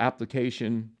 Your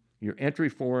entry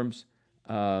forms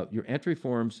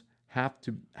have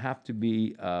to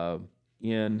be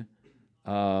in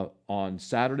on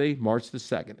Saturday, March the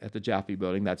 2nd at the Jaffe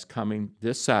Building. That's coming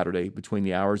this Saturday between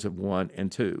the hours of 1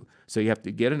 and 2. So you have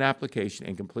to get an application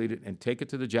and complete it and take it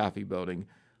to the Jaffe Building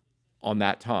on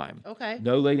that time. Okay.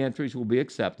 No late entries will be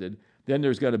accepted. Then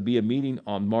there's going to be a meeting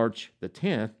on March the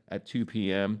 10th at 2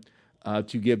 p.m.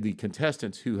 To give the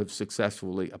contestants who have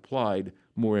successfully applied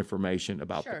more information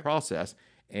about the process.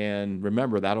 And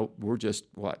remember, we're just,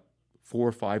 4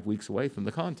 or 5 weeks away from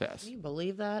the contest. Can you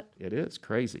believe that? It is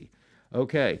crazy.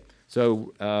 Okay,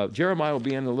 So Jeremiah will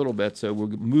be in a little bit, so we'll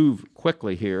move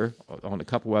quickly here on a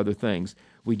couple other things.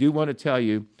 We do want to tell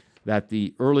you that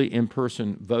the early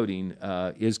in-person voting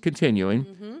is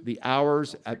continuing. The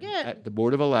hours at the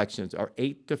Board of Elections are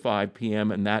 8 to 5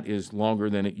 p.m., and that is longer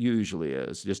than it usually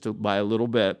is, by a little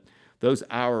bit. Those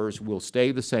hours will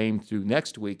stay the same through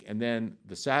next week, and then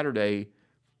the Saturday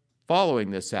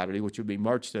following this Saturday, which would be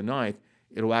March the 9th,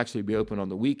 it'll actually be open on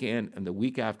the weekend, and the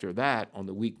week after that, on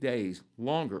the weekdays,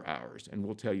 longer hours, and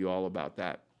we'll tell you all about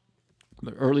that.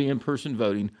 The early in-person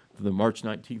voting for the March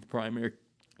 19th primary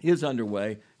is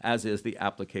underway, as is the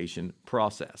application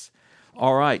process.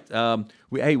 All right,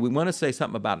 we want to say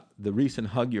something about the recent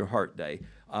Hug Your Heart Day.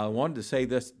 I wanted to say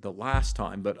this the last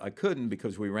time, but I couldn't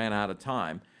because we ran out of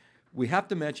time. We have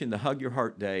to mention the Hug Your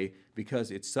Heart Day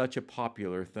because it's such a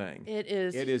popular thing. It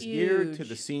is geared to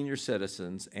the senior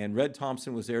citizens, and Red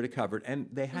Thompson was there to cover it, and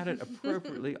they had it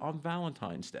appropriately on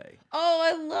Valentine's Day. Oh,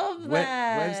 I love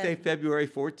that. Wednesday, February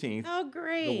 14th. Oh,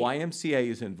 great. The YMCA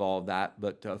is involved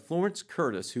but Florence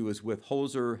Curtis, who is with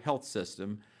Holzer Health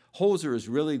System, Holzer is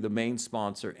really the main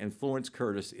sponsor, and Florence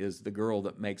Curtis is the girl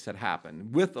that makes it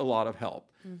happen with a lot of help.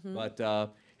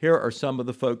 But here are some of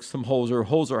the folks from Holzer.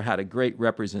 Holzer had a great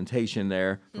representation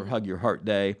there for Hug Your Heart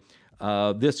Day.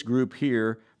 This group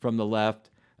here from the left,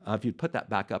 if you put that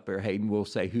back up there, Hayden, we'll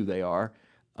say who they are.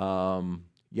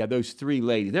 Those three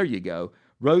ladies. There you go.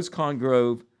 Rose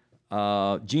Congrove,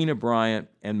 Gina Bryant,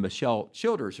 and Michelle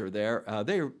Childers are there.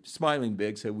 They're smiling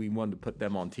big, so we wanted to put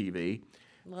them on TV.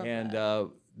 Love that.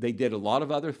 They did a lot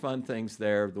of other fun things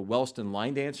there. The Wellston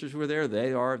line dancers were there.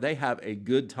 They have a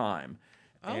good time.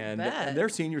 Oh, And bet. they're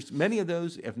seniors. Many of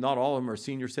those, if not all of them, are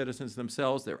senior citizens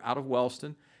themselves. They're out of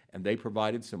Wellston, and they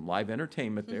provided some live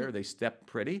entertainment there. They stepped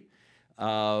pretty.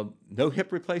 No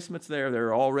hip replacements there.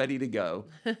 They're all ready to go.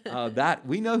 That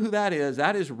we know who that is.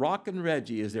 That is Rockin'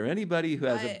 Reggie. Is there anybody who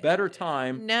has a better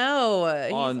time? No,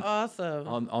 he's awesome.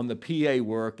 On the PA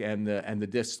work and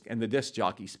the disc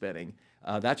jockey spinning.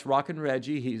 That's Rockin'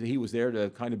 Reggie. He was there to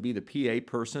kind of be the PA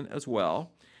person as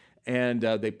well. And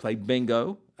they played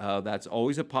bingo. That's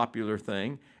always a popular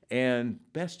thing. And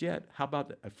best yet, how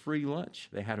about a free lunch?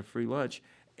 They had a free lunch.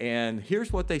 And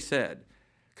here's what they said.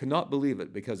 Could not believe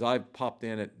it because I've popped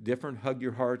in at different Hug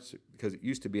Your Hearts because it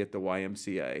used to be at the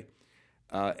YMCA.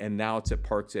 And now it's at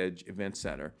Parks Edge Event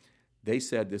Center. They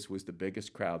said this was the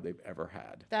biggest crowd they've ever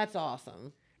had. That's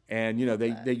awesome. And,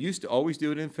 they used to always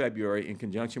do it in February in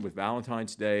conjunction with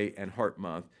Valentine's Day and Heart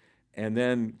Month. And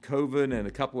then COVID and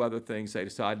a couple other things, they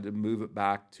decided to move it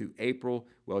back to April.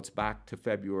 Well, it's back to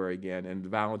February again, and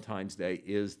Valentine's Day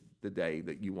is the day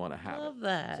that you want to have Love it.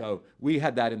 that. So we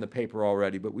had that in the paper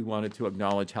already, but we wanted to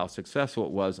acknowledge how successful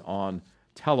it was on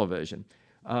television.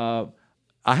 We got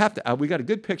a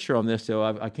good picture on this, so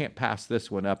I can't pass this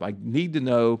one up. I need to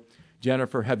know,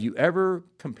 Jennifer, have you ever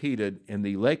competed in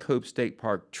the Lake Hope State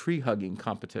Park tree hugging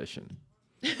competition?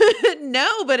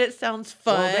 No, but it sounds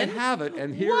fun. Well, they have it,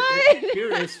 and here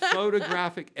is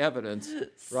photographic evidence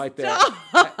right there.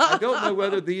 Stop. I don't know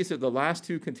whether these are the last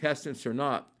two contestants or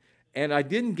not, and I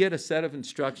didn't get a set of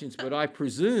instructions, but I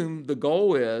presume the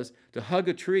goal is to hug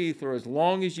a tree for as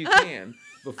long as you can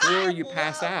before you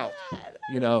pass out.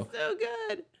 So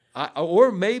good.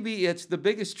 Or maybe it's the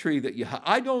biggest tree that you hug.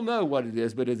 I don't know what it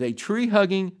is, but it's a tree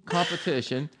hugging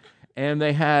competition, and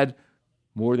they had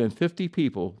more than 50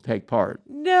 people take part.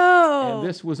 No. And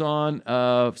this was on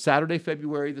Saturday,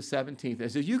 February the 17th.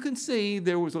 As you can see,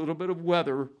 there was a little bit of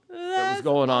weather that was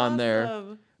going on there.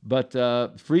 But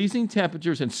freezing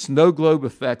temperatures and snow globe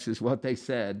effects is what they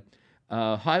said.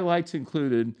 Highlights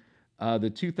included the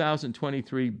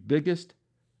 2023 biggest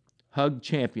hug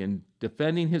champion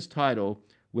defending his title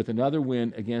with another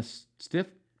win against stiff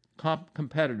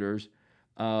competitors.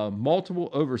 Multiple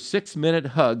over 6-minute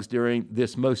hugs during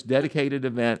this most dedicated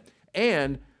event,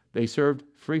 and they served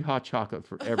free hot chocolate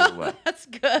for everyone. That's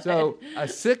good. So a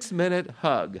 6-minute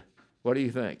hug. What do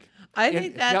you think? I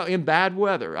think that in bad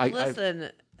weather.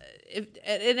 Listen,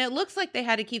 and it looks like they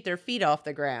had to keep their feet off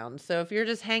the ground. So if you're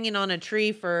just hanging on a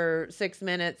tree for 6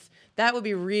 minutes, that would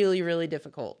be really, really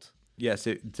difficult. Yes,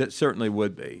 it certainly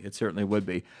would be. It certainly would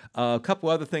be. A couple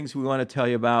other things we want to tell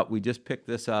you about. We just picked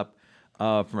this up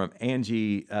from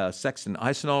Angie Sexton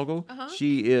Eisenogel.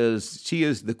 She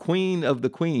is the queen of the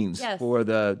queens for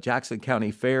the Jackson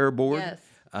County Fair Board.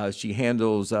 Yes. She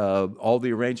handles all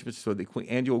the arrangements for the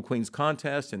annual Queens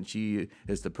Contest, and she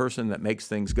is the person that makes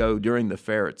things go during the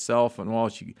fair itself. And while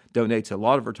she donates a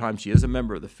lot of her time, she is a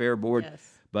member of the Fair Board.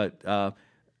 Yes. But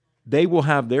they will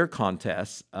have their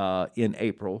contests in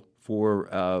April for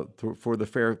the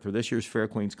fair, for this year's Fair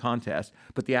Queens Contest.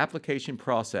 But the application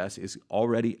process is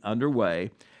already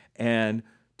underway, and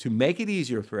to make it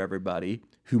easier for everybody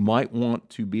who might want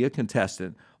to be a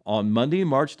contestant, on Monday,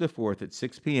 March the 4th at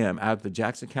 6 p.m. at the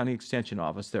Jackson County Extension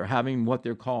Office, they're having what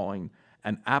they're calling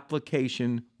an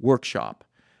application workshop.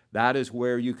 That is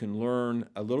where you can learn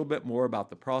a little bit more about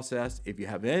the process. If you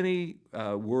have any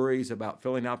worries about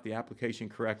filling out the application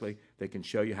correctly, they can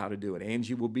show you how to do it.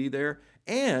 Angie will be there,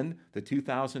 and the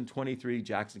 2023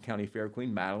 Jackson County Fair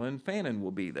Queen, Madeline Fannin,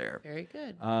 will be there. Very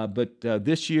good. But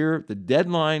this year, the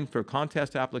deadline for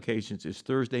contest applications is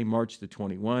Thursday, March the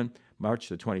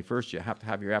 21st. You have to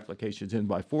have your applications in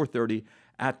by 4:30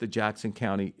 at the Jackson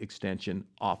County Extension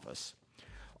Office.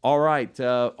 All right,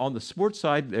 on the sports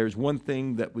side, there's one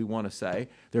thing that we want to say.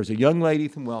 There's a young lady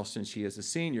from Wellston. She is a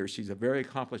senior. She's a very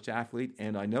accomplished athlete,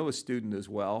 and I know a student as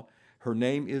well. Her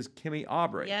name is Kimmy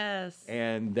Aubrey. Yes.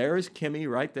 And there's Kimmy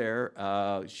right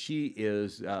there. She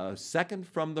is second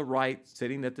from the right,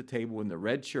 sitting at the table in the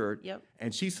red shirt. Yep.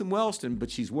 And she's from Wellston, but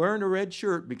she's wearing a red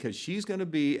shirt because she's going to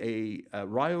be a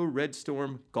Rio Red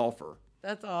Storm golfer.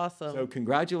 That's awesome. So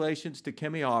congratulations to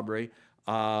Kimmy Aubrey.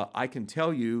 I can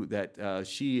tell you that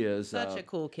she is such a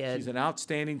cool kid. She's an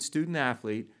outstanding student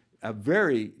athlete,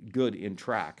 very good in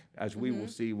track, as we will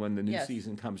see when the new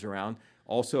season comes around.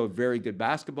 Also a very good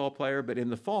basketball player, but in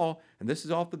the fall, and this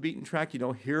is off the beaten track, you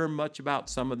don't hear much about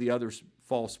some of the other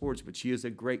fall sports, but she is a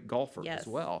great golfer as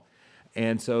well.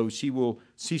 And so she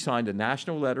signed a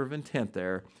national letter of intent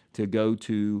there to go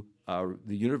to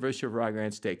the University of Rio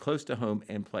Grande, stay close to home,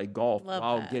 and play golf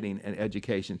while getting an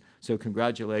education. So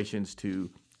congratulations to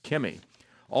Kimmy.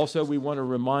 Also, we want to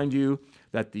remind you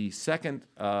that the second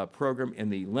program in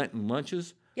the Lenten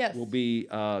Lunches will be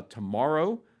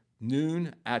tomorrow,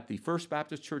 noon, at the First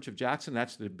Baptist Church of Jackson.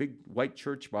 That's the big white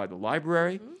church by the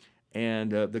library.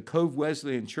 And the Cove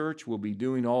Wesleyan Church will be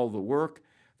doing all the work.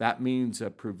 That means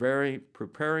preparing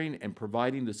and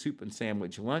providing the soup and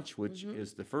sandwich lunch, which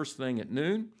is the first thing at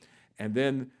noon. And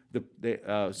then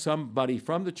somebody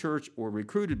from the church or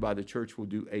recruited by the church will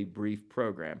do a brief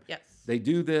program. Yes. They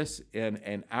do this in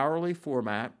an hourly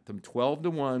format from 12 to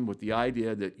 1 with the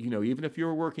idea that, even if you're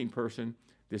a working person,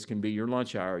 this can be your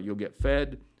lunch hour. You'll get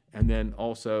fed and then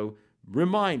also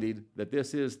reminded that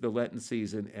this is the Lenten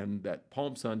season and that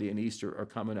Palm Sunday and Easter are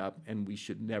coming up, and we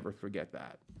should never forget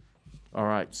that. All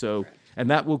right, so,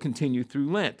 and that will continue through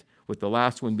Lent, with the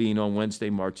last one being on Wednesday,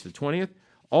 March the 20th.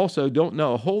 Also, don't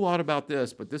know a whole lot about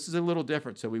this, but this is a little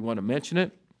different, so we want to mention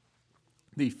it.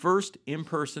 The first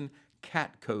in-person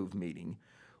Cat Cove meeting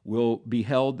will be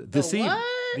held this evening.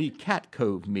 The Cat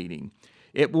Cove meeting.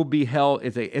 It will be held,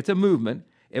 it's a movement.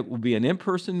 It will be an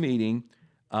in-person meeting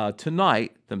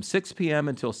tonight from 6 p.m.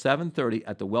 until 7:30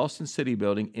 at the Wellston City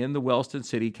Building in the Wellston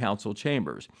City Council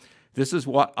chambers. This is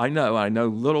what I know. I know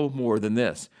little more than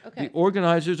this. Okay. The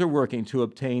organizers are working to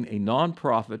obtain a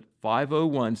nonprofit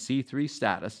 501c3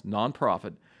 status,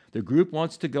 nonprofit. The group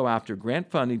wants to go after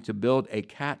grant funding to build a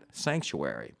cat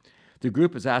sanctuary. The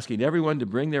group is asking everyone to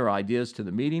bring their ideas to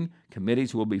the meeting.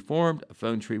 Committees will be formed. A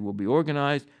phone tree will be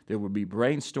organized. There will be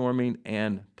brainstorming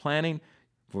and planning.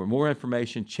 For more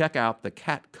information, check out the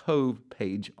Cat Cove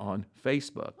page on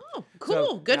Facebook. Oh, cool.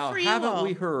 So, good now, for you haven't all.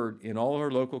 we heard in all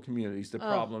our local communities the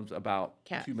problems about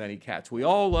too many cats? We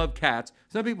all love cats.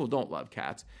 Some people don't love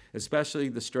cats, especially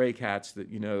the stray cats that,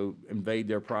 invade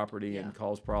their property and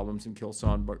cause problems and kill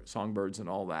songbirds and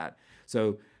all that.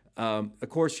 So, of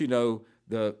course,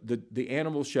 the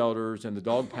animal shelters and the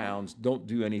dog pounds don't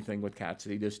do anything with cats.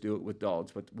 They just do it with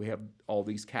dogs. But we have all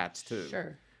these cats, too.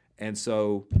 Sure. And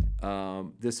so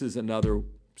this is another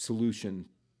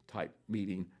solution-type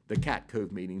meeting, the Cat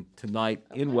Cove meeting, tonight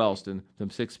in Wellston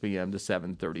from 6 p.m. to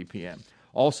 7:30 p.m.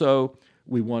 Also,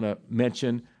 we want to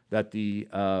mention that the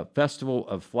Festival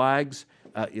of Flags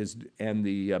and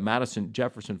the Madison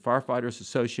Jefferson Firefighters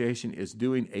Association is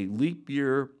doing a leap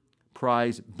year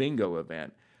prize bingo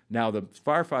event. Now, the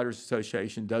Firefighters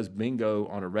Association does bingo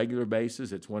on a regular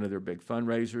basis. It's one of their big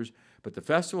fundraisers. But the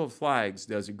Festival of Flags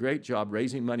does a great job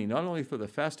raising money not only for the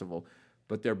festival,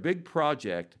 but their big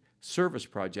project, service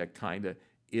project kind of,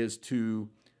 is to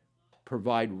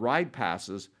provide ride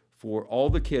passes for all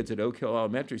the kids at Oak Hill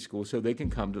Elementary School so they can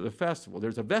come to the festival.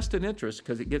 There's a vested interest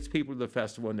because it gets people to the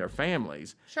festival and their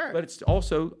families. Sure. But it's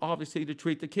also, obviously, to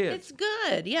treat the kids. It's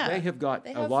good, yeah. They have got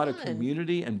a lot of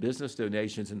community and business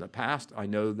donations in the past. I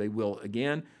know they will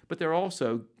again. But they're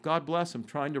also, God bless them,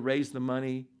 trying to raise the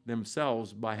money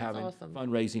themselves by having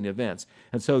fundraising events.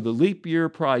 And so the Leap Year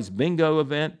Prize Bingo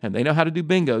event, and they know how to do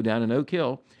bingo down in Oak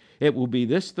Hill, it will be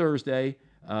this Thursday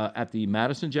at the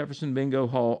Madison Jefferson Bingo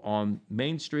Hall on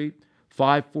Main Street,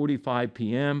 5:45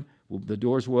 p.m. The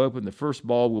doors will open. The first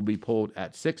ball will be pulled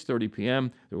at 6:30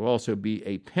 p.m. There will also be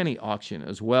a penny auction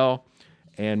as well.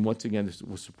 And once again, this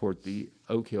will support the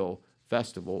Oak Hill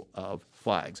Festival of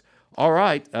Flags. All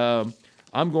right,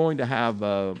 I'm going to have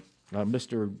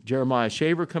Mr. Jeremiah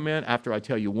Shaver come in after I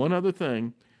tell you one other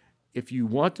thing. If you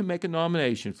want to make a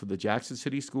nomination for the Jackson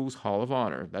City Schools Hall of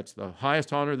Honor, that's the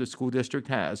highest honor the school district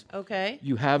has. Okay.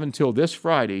 You have until this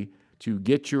Friday to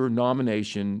get your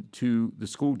nomination to the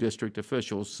school district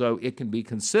officials so it can be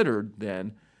considered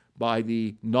then by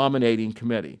the nominating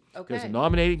committee. Okay. There's a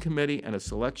nominating committee and a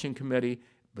selection committee,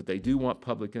 but they do want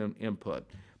public input.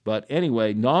 But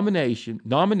anyway, nominees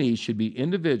should be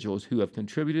individuals who have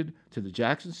contributed to the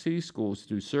Jackson City Schools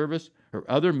through service or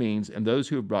other means, and those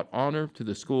who have brought honor to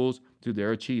the schools through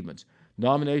their achievements.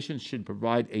 Nominations should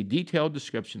provide a detailed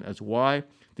description as why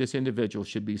this individual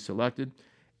should be selected,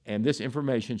 and this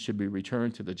information should be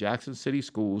returned to the Jackson City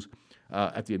Schools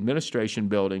at the administration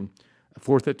building,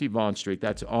 450 Vaughn Street.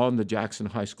 That's on the Jackson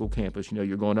High School campus. You know,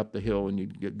 you're going up the hill and you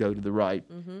go to the right.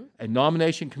 Mm-hmm. A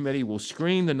nomination committee will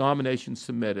screen the nominations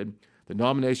submitted. The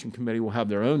nomination committee will have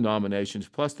their own nominations,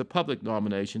 plus the public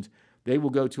nominations. They will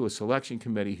go to a selection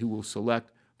committee who will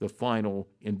select the final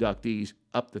inductees,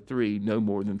 up to 3, no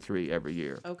more than 3 every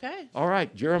year. Okay. All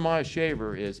right, Jeremiah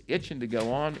Shaver is itching to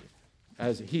go on,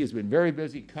 as he has been very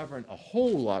busy covering a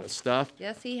whole lot of stuff.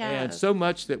 Yes, he has. And so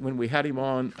much that when we had him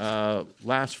on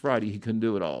last Friday, he couldn't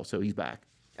do it all. So he's back.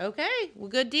 Okay. Well,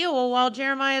 good deal. Well, while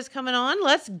Jeremiah's coming on,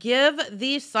 let's give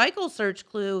the cycle search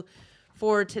clue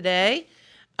for today.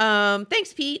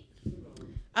 Thanks, Pete.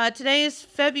 Today is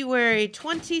February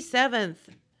 27th,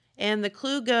 and the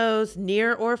clue goes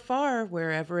near or far,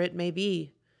 wherever it may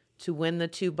be. To win the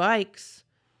 2 bikes,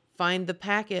 finding the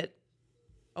packet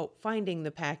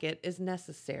is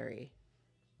necessary.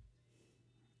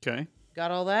 Okay.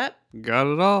 Got all that? Got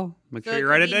it all. Make So sure you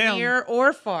write it could be down. near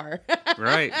or far.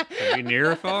 Right. Could be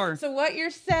near or far. So what you're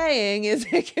saying is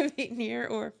it could be near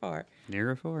or far.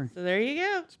 Near or far. So there you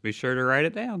go. Just be sure to write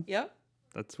it down. Yep.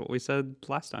 That's what we said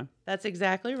last time. That's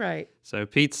exactly right. So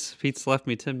Pete's left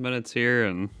me 10 minutes here,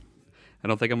 and I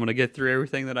don't think I'm going to get through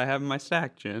everything that I have in my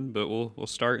stack, Jen. But we'll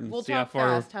start and We'll see how talk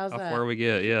far fast. How's how that? far we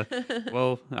get. Yeah.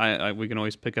 Well, we can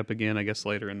always pick up again, I guess,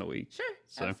 later in the week. Sure.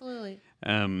 So, Absolutely.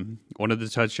 Wanted to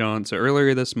touch on, so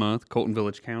earlier this month, Colton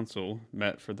Village Council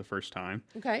met for the first time.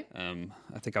 Okay.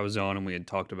 I think I was on and we had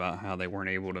talked about how they weren't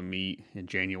able to meet in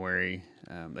January.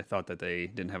 They thought that they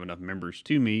didn't have enough members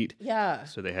to meet. Yeah.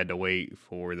 So they had to wait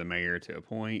for the mayor to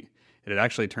appoint. It had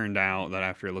actually turned out that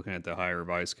after looking at the Ohio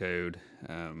Revised Code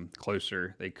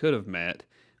closer, they could have met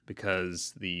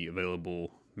because the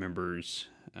available members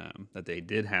that they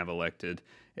did have elected,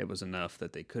 it was enough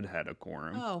that they could have had a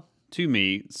quorum to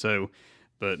meet. So,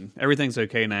 but everything's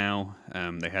okay now.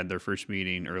 They had their first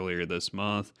meeting earlier this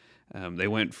month. They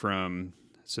went from,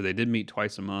 so they did meet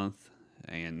twice a month,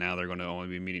 and now they're going to only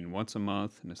be meeting once a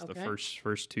month, and it's the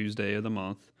first Tuesday of the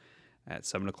month at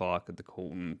 7 o'clock at the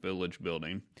Colton Village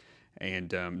building. And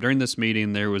during this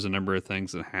meeting, there was a number of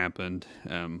things that happened.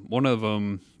 One of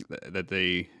them that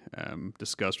they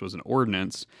discussed was an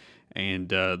ordinance, and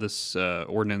this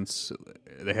ordinance,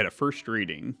 they had a first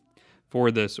reading for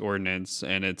this ordinance,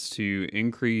 and it's to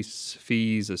increase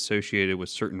fees associated with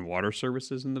certain water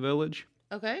services in the village.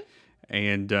 Okay.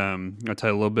 And I'll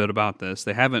tell you a little bit about this.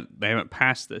 They haven't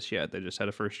passed this yet. They just had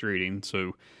a first reading.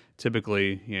 So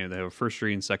typically, they have a first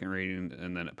reading, second reading,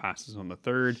 and then it passes on the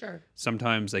third. Sure.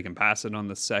 Sometimes they can pass it on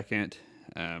the second,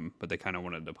 but they kind of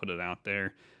wanted to put it out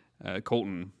there.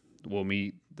 Colton will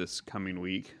meet this coming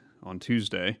week on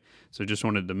Tuesday, so just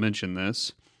wanted to mention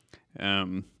this.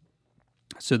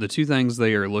 So the two things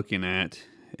they are looking at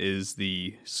is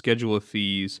the schedule of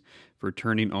fees for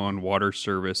turning on water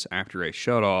service after a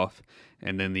shutoff,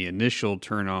 and then the initial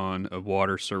turn on of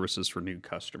water services for new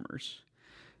customers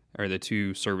are the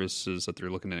two services that they're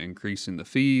looking at increasing the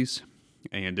fees.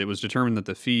 And it was determined that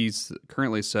the fees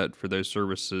currently set for those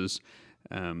services,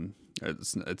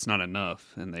 it's not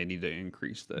enough, and they need to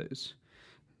increase those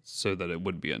so that it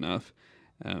would be enough.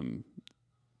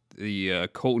 The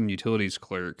Colton Utilities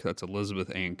clerk, that's Elizabeth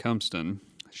Ann Cumpston,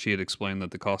 she had explained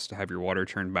that the cost to have your water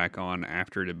turned back on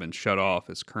after it had been shut off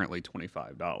is currently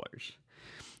 $25.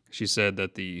 She said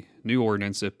that the new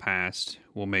ordinance, if passed,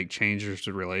 will make changes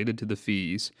related to the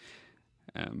fees.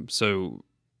 So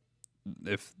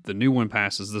if the new one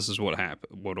passes, this is what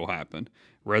will happen.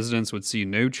 Residents would see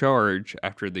no charge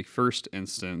after the first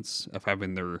instance of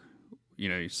having their,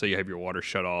 say you have your water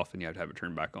shut off and you have to have it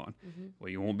turned back on. Mm-hmm. Well,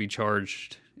 you won't be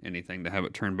charged anything to have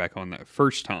it turned back on that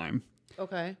first time.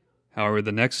 Okay. However,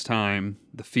 the next time,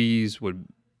 the fees would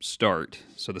start.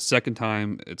 So the second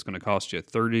time, it's going to cost you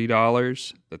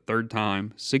 $30. The third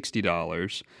time,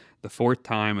 $60. The fourth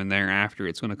time and thereafter,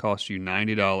 it's going to cost you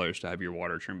 $90 to have your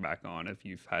water turned back on if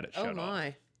you've had it shut off. Oh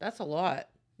my, that's a lot.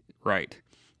 Right.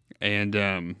 And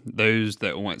those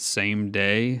that want same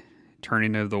day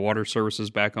turning of the water services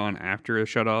back on after a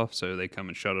shut off, so they come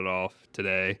and shut it off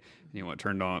today, and you want it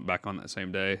turned on back on that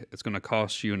same day, it's going to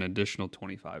cost you an additional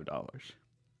 $25.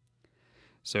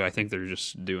 So I think they're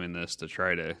just doing this to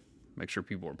try to make sure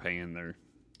people are paying their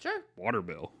Sure. water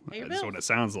bill. Pay your That's what bills. it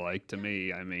sounds like to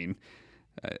me. I mean,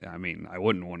 I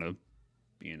wouldn't want to,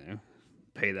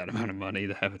 pay that amount of money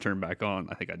to have it turned back on.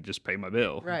 I think I'd just pay my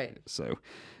bill. Right. So,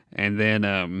 and then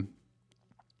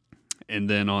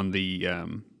on the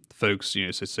folks,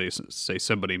 say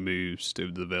somebody moves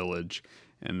to the village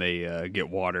and they get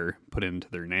water put into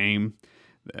their name.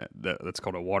 That's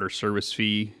called a water service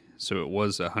fee. So it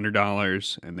was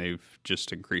 $100, and they've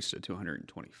just increased it to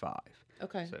 $125.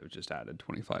 Okay. So it just added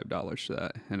 $25 to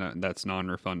that, and that's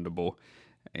non-refundable.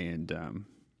 And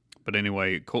but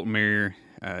anyway, Colton Mayor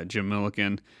Jim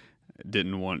Milliken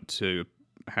didn't want to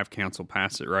have council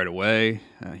pass it right away.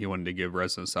 He wanted to give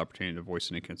residents the opportunity to voice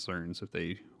any concerns if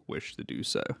they wish to do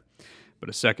so. But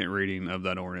a second reading of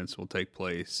that ordinance will take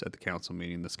place at the council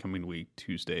meeting this coming week,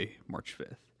 Tuesday, March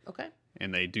 5th. Okay.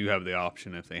 And they do have the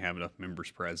option if they have enough members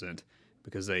present,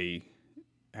 because they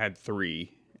had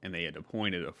 3 and they had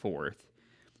appointed a 4th.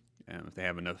 If they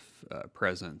have enough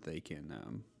present, they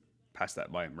can pass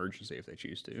that by emergency if they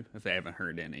choose to, if they haven't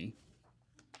heard any,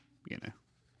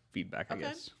 feedback, I Okay.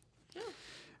 guess.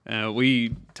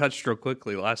 We touched real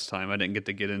quickly last time. I didn't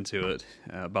get into it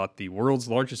about the world's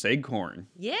largest acorn.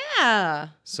 Yeah.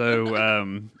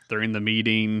 So during the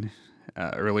meeting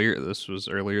earlier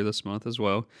this month as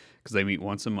well, because they meet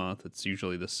once a month. It's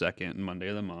usually the second Monday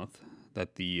of the month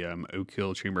that the Oak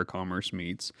Hill Chamber of Commerce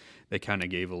meets. They kind of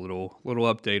gave a little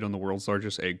update on the world's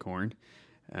largest acorn.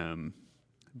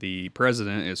 The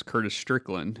president is Curtis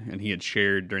Strickland, and he had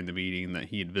shared during the meeting that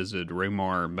he had visited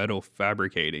Romar Metal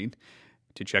Fabricating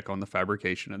to check on the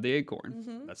fabrication of the acorn.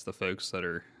 Mm-hmm. That's the folks that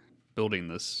are building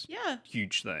this Yeah.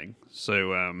 huge thing.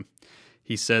 So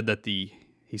he said that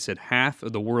half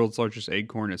of the world's largest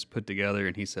acorn is put together,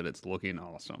 and he said it's looking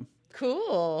awesome.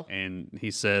 Cool. And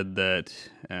he said that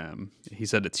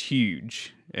it's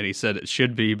huge, and he said it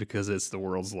should be because it's the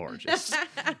world's largest.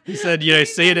 He said,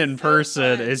 see it in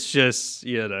person, fun. it's just,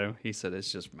 he said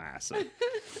it's just massive.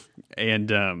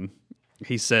 And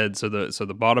he said so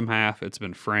the bottom half, it's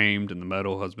been framed and the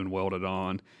metal has been welded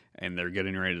on, and they're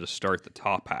getting ready to start the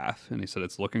top half. And he said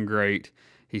it's looking great.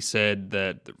 He said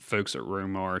that the folks at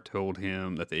Romar told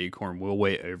him that the acorn will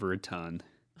weigh over a ton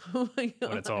Oh my God.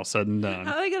 when it's all said and done.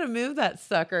 How are they going to move that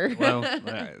sucker? Well,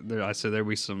 I said there'll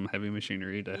be some heavy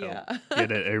machinery to help Yeah.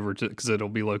 get it over to, because it'll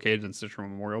be located in Central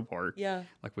Memorial Park, Yeah.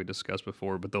 like we discussed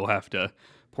before. But they'll have to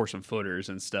pour some footers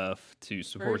and stuff to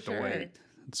support sure.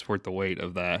 the weight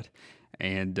of that.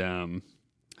 And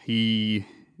he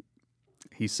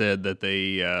said that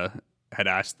they had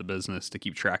asked the business to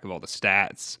keep track of all the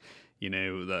stats.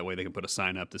 That way they can put a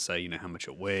sign up to say, how much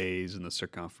it weighs and the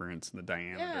circumference and the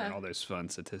diameter and all those fun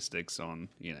statistics on,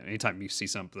 anytime you see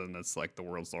something that's like the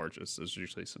world's largest, there's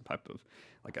usually some type of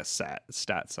like a stat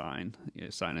sign,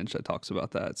 signage that talks about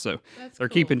that. So That's they're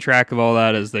cool. keeping track of all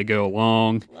that as they go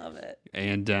along. Love it.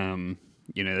 And,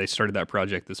 they started that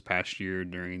project this past year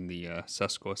during the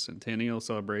sesquicentennial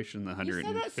celebration, the 150th. You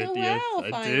said that so well,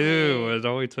 I finally. do. It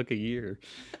only took a year.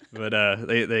 But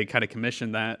they kind of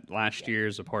commissioned that last year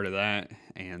as a part of that,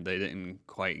 and they didn't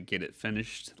quite get it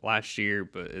finished last year,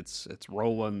 but it's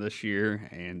rolling this year,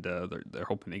 and they're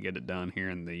hoping to get it done here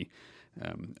in the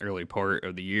early part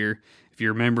of the year. If you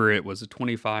remember, it was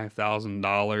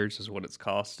 $25,000 is what it's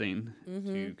costing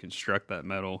to construct that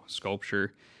metal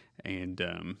sculpture. And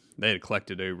they had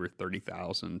collected over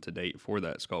 $30,000 to date for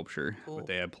that sculpture. Cool. But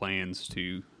they have plans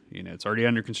to, it's already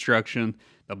under construction.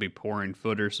 They'll be pouring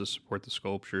footers to support the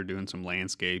sculpture, doing some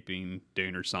landscaping,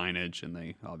 donor signage, and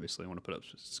they obviously want to put up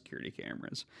security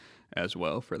cameras as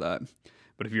well for that.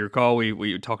 But if you recall,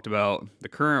 we talked about the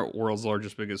current world's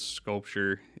largest, biggest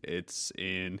sculpture. It's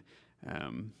in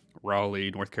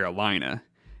Raleigh, North Carolina,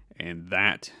 and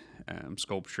that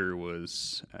sculpture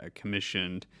was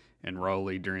commissioned in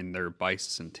Raleigh during their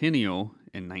bicentennial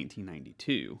in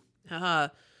 1992.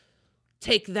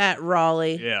 Take that,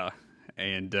 Raleigh. Yeah,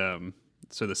 and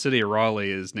so the city of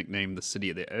Raleigh is nicknamed the City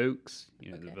of the Oaks.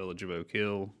 The village of Oak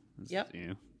Hill. Yep.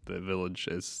 The village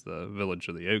is the village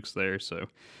of the Oaks there. So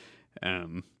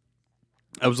that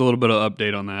was a little bit of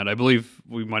update on that. I believe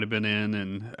we might have been in,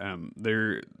 and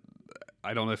they're,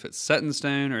 I don't know if it's set in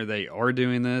stone or they are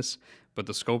doing this, but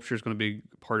the sculpture is going to be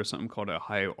part of something called a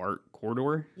Ohio Art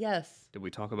Corridor. Yes. Did we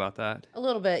talk about that? A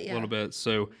little bit, yeah. A little bit.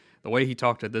 So the way he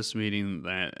talked at this meeting,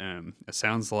 that it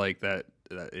sounds like that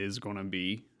is going to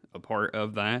be a part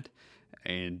of that.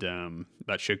 And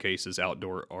that showcases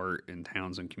outdoor art in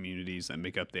towns and communities that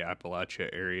make up the Appalachia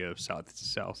area of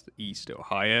southeast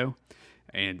Ohio.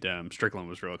 And Strickland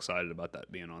was real excited about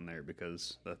that being on there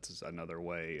because that's another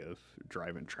way of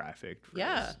driving traffic.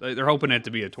 Yeah. They're hoping it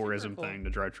to be a tourism cool. thing to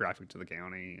drive traffic to the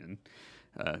county and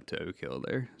to Oak Hill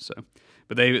there. So,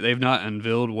 but they've not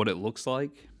unveiled what it looks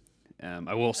like.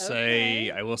 I will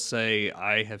say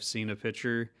I have seen a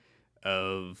picture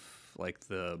of like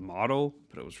the model,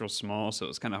 but it was real small, so it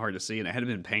was kind of hard to see, and it had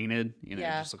been painted. It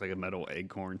just looked like a metal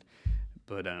acorn.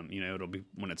 But it'll be,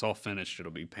 when it's all finished,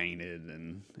 it'll be painted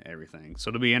and everything. So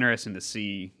it'll be interesting to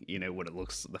see, what it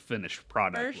looks, the finished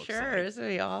product. For sure, it's gonna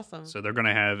be awesome. So they're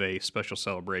gonna have a special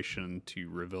celebration to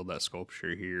reveal that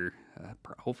sculpture here,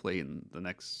 hopefully in the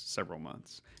next several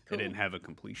months. Cool. They didn't have a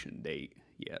completion date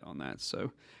yet on that,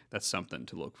 so that's something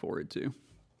to look forward to.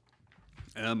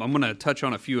 I'm going to touch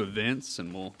on a few events,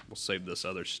 and we'll save this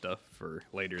other stuff for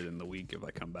later in the week if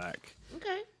I come back.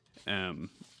 Okay.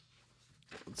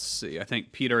 Let's see. I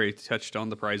think Pete already touched on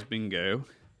the prize bingo.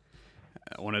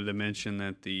 I wanted to mention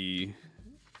that the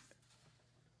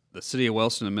City of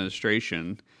Wellston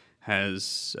administration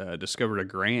has discovered a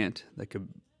grant that could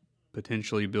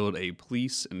potentially build a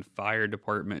police and fire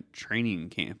department training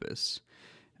campus.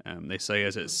 They say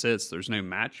as it sits, there's no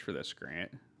match for this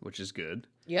grant, which is good.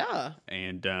 Yeah.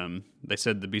 And they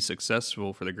said to be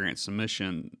successful for the grant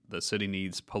submission, the city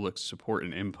needs public support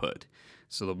and input.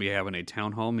 So they'll be having a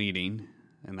town hall meeting,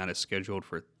 and that is scheduled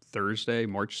for Thursday,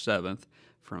 March 7th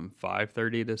from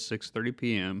 5:30 to 6:30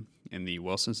 p.m. in the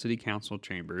Wellston City Council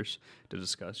chambers to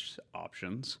discuss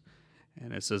options.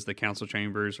 And it says the council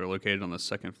chambers are located on the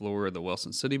second floor of the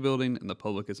Wellston City building, and the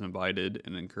public is invited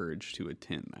and encouraged to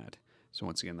attend that. So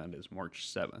once again, that is March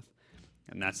 7th.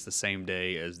 And that's the same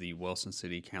day as the Wellston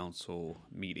City Council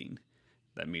meeting.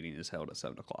 That meeting is held at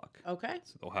 7 o'clock. Okay.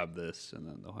 So they'll have this, and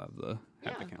then they'll have the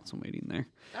council meeting there.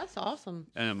 That's awesome.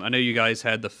 I know you guys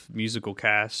had the musical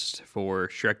cast for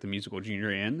Shrek the Musical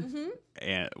Junior in,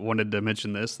 and wanted to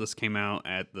mention this. This came out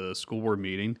at the school board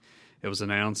meeting. It was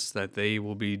announced that they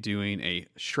will be doing a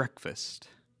Shrekfest.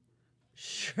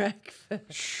 Shrekfest.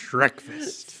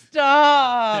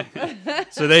 Stop.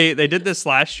 So they did this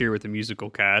last year with the musical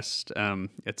cast.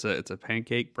 It's a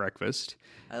pancake breakfast.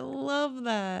 I love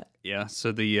that. Yeah.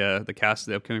 So the cast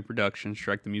of the upcoming production,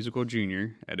 Shrek the Musical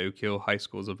Junior at Oak Hill High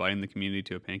School, is inviting the community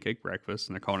to a pancake breakfast,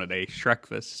 and they're calling it a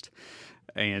Shrekfest.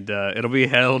 And it'll be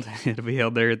held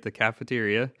there at the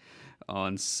cafeteria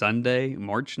on Sunday,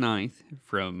 March 9th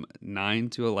from 9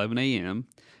 to 11 a.m.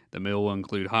 The meal will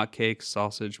include hot cakes,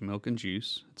 sausage, milk, and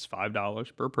juice. It's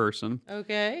 $5 per person.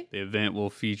 Okay. The event will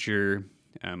feature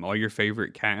all your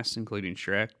favorite casts, including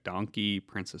Shrek, Donkey,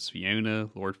 Princess Fiona,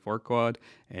 Lord Farquaad,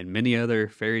 and many other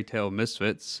fairy tale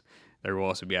misfits. There will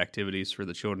also be activities for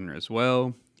the children as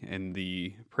well. And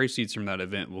the proceeds from that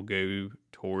event will go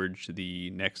towards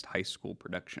the next high school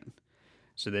production.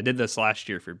 So they did this last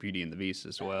year for Beauty and the Beast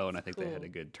as well, and I think they had a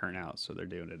good turnout, so they're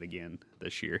doing it again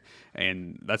this year.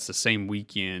 And that's the same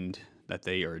weekend that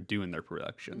they are doing their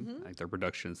production. Like their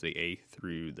production's the 8th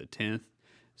through the 10th.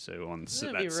 So on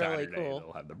that really Saturday, cool.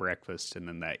 they'll have the breakfast, and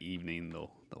then that evening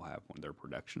they'll have their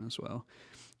production as well.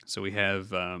 So we have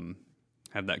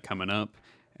that coming up.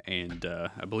 And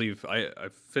I believe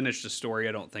I've finished the story.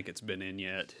 I don't think it's been in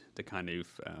yet to kind of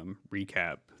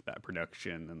recap that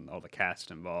production and all the cast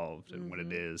involved and what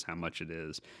it is, how much it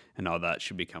is, and all that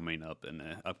should be coming up in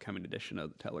the upcoming edition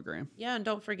of the Telegram. Yeah, and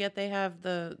don't forget they have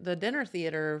the dinner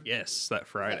theater. Yes, that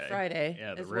Friday.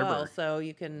 Yeah, the as River. well, so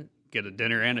you can Get a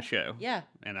dinner and a show. Yeah.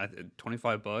 And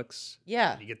 $25.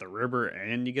 Yeah. You get the River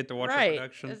and you get to watch the right.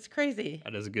 production. It's crazy.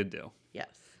 That is a good deal. Yes.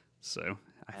 So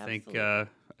I Absolutely.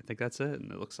 think that's it,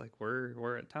 and it looks like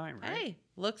we're at time, right? Hey,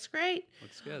 looks great.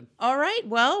 Looks good. All right.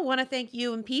 Well, want to thank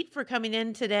you and Pete for coming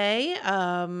in today.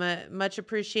 Much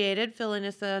appreciated, filling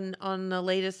us in on the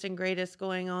latest and greatest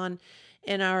going on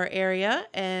in our area.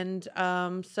 And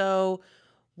so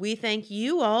we thank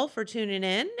you all for tuning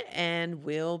in, and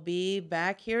we'll be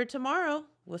back here tomorrow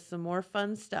with some more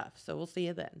fun stuff. So we'll see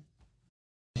you then.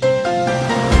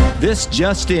 This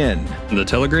just in. The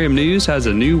Telegram News has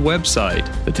a new website.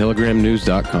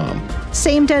 thetelegramnews.com.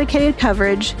 Same dedicated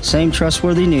coverage. Same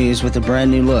trustworthy news with a brand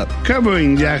new look.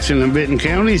 Covering Jackson and Benton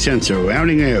counties and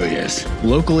surrounding areas.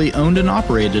 Locally owned and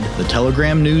operated,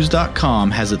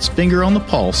 thetelegramnews.com has its finger on the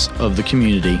pulse of the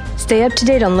community. Stay up to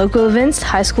date on local events,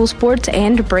 high school sports,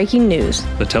 and breaking news.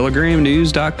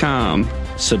 thetelegramnews.com.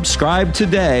 Subscribe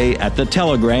today at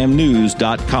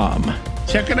thetelegramnews.com.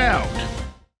 Check it out.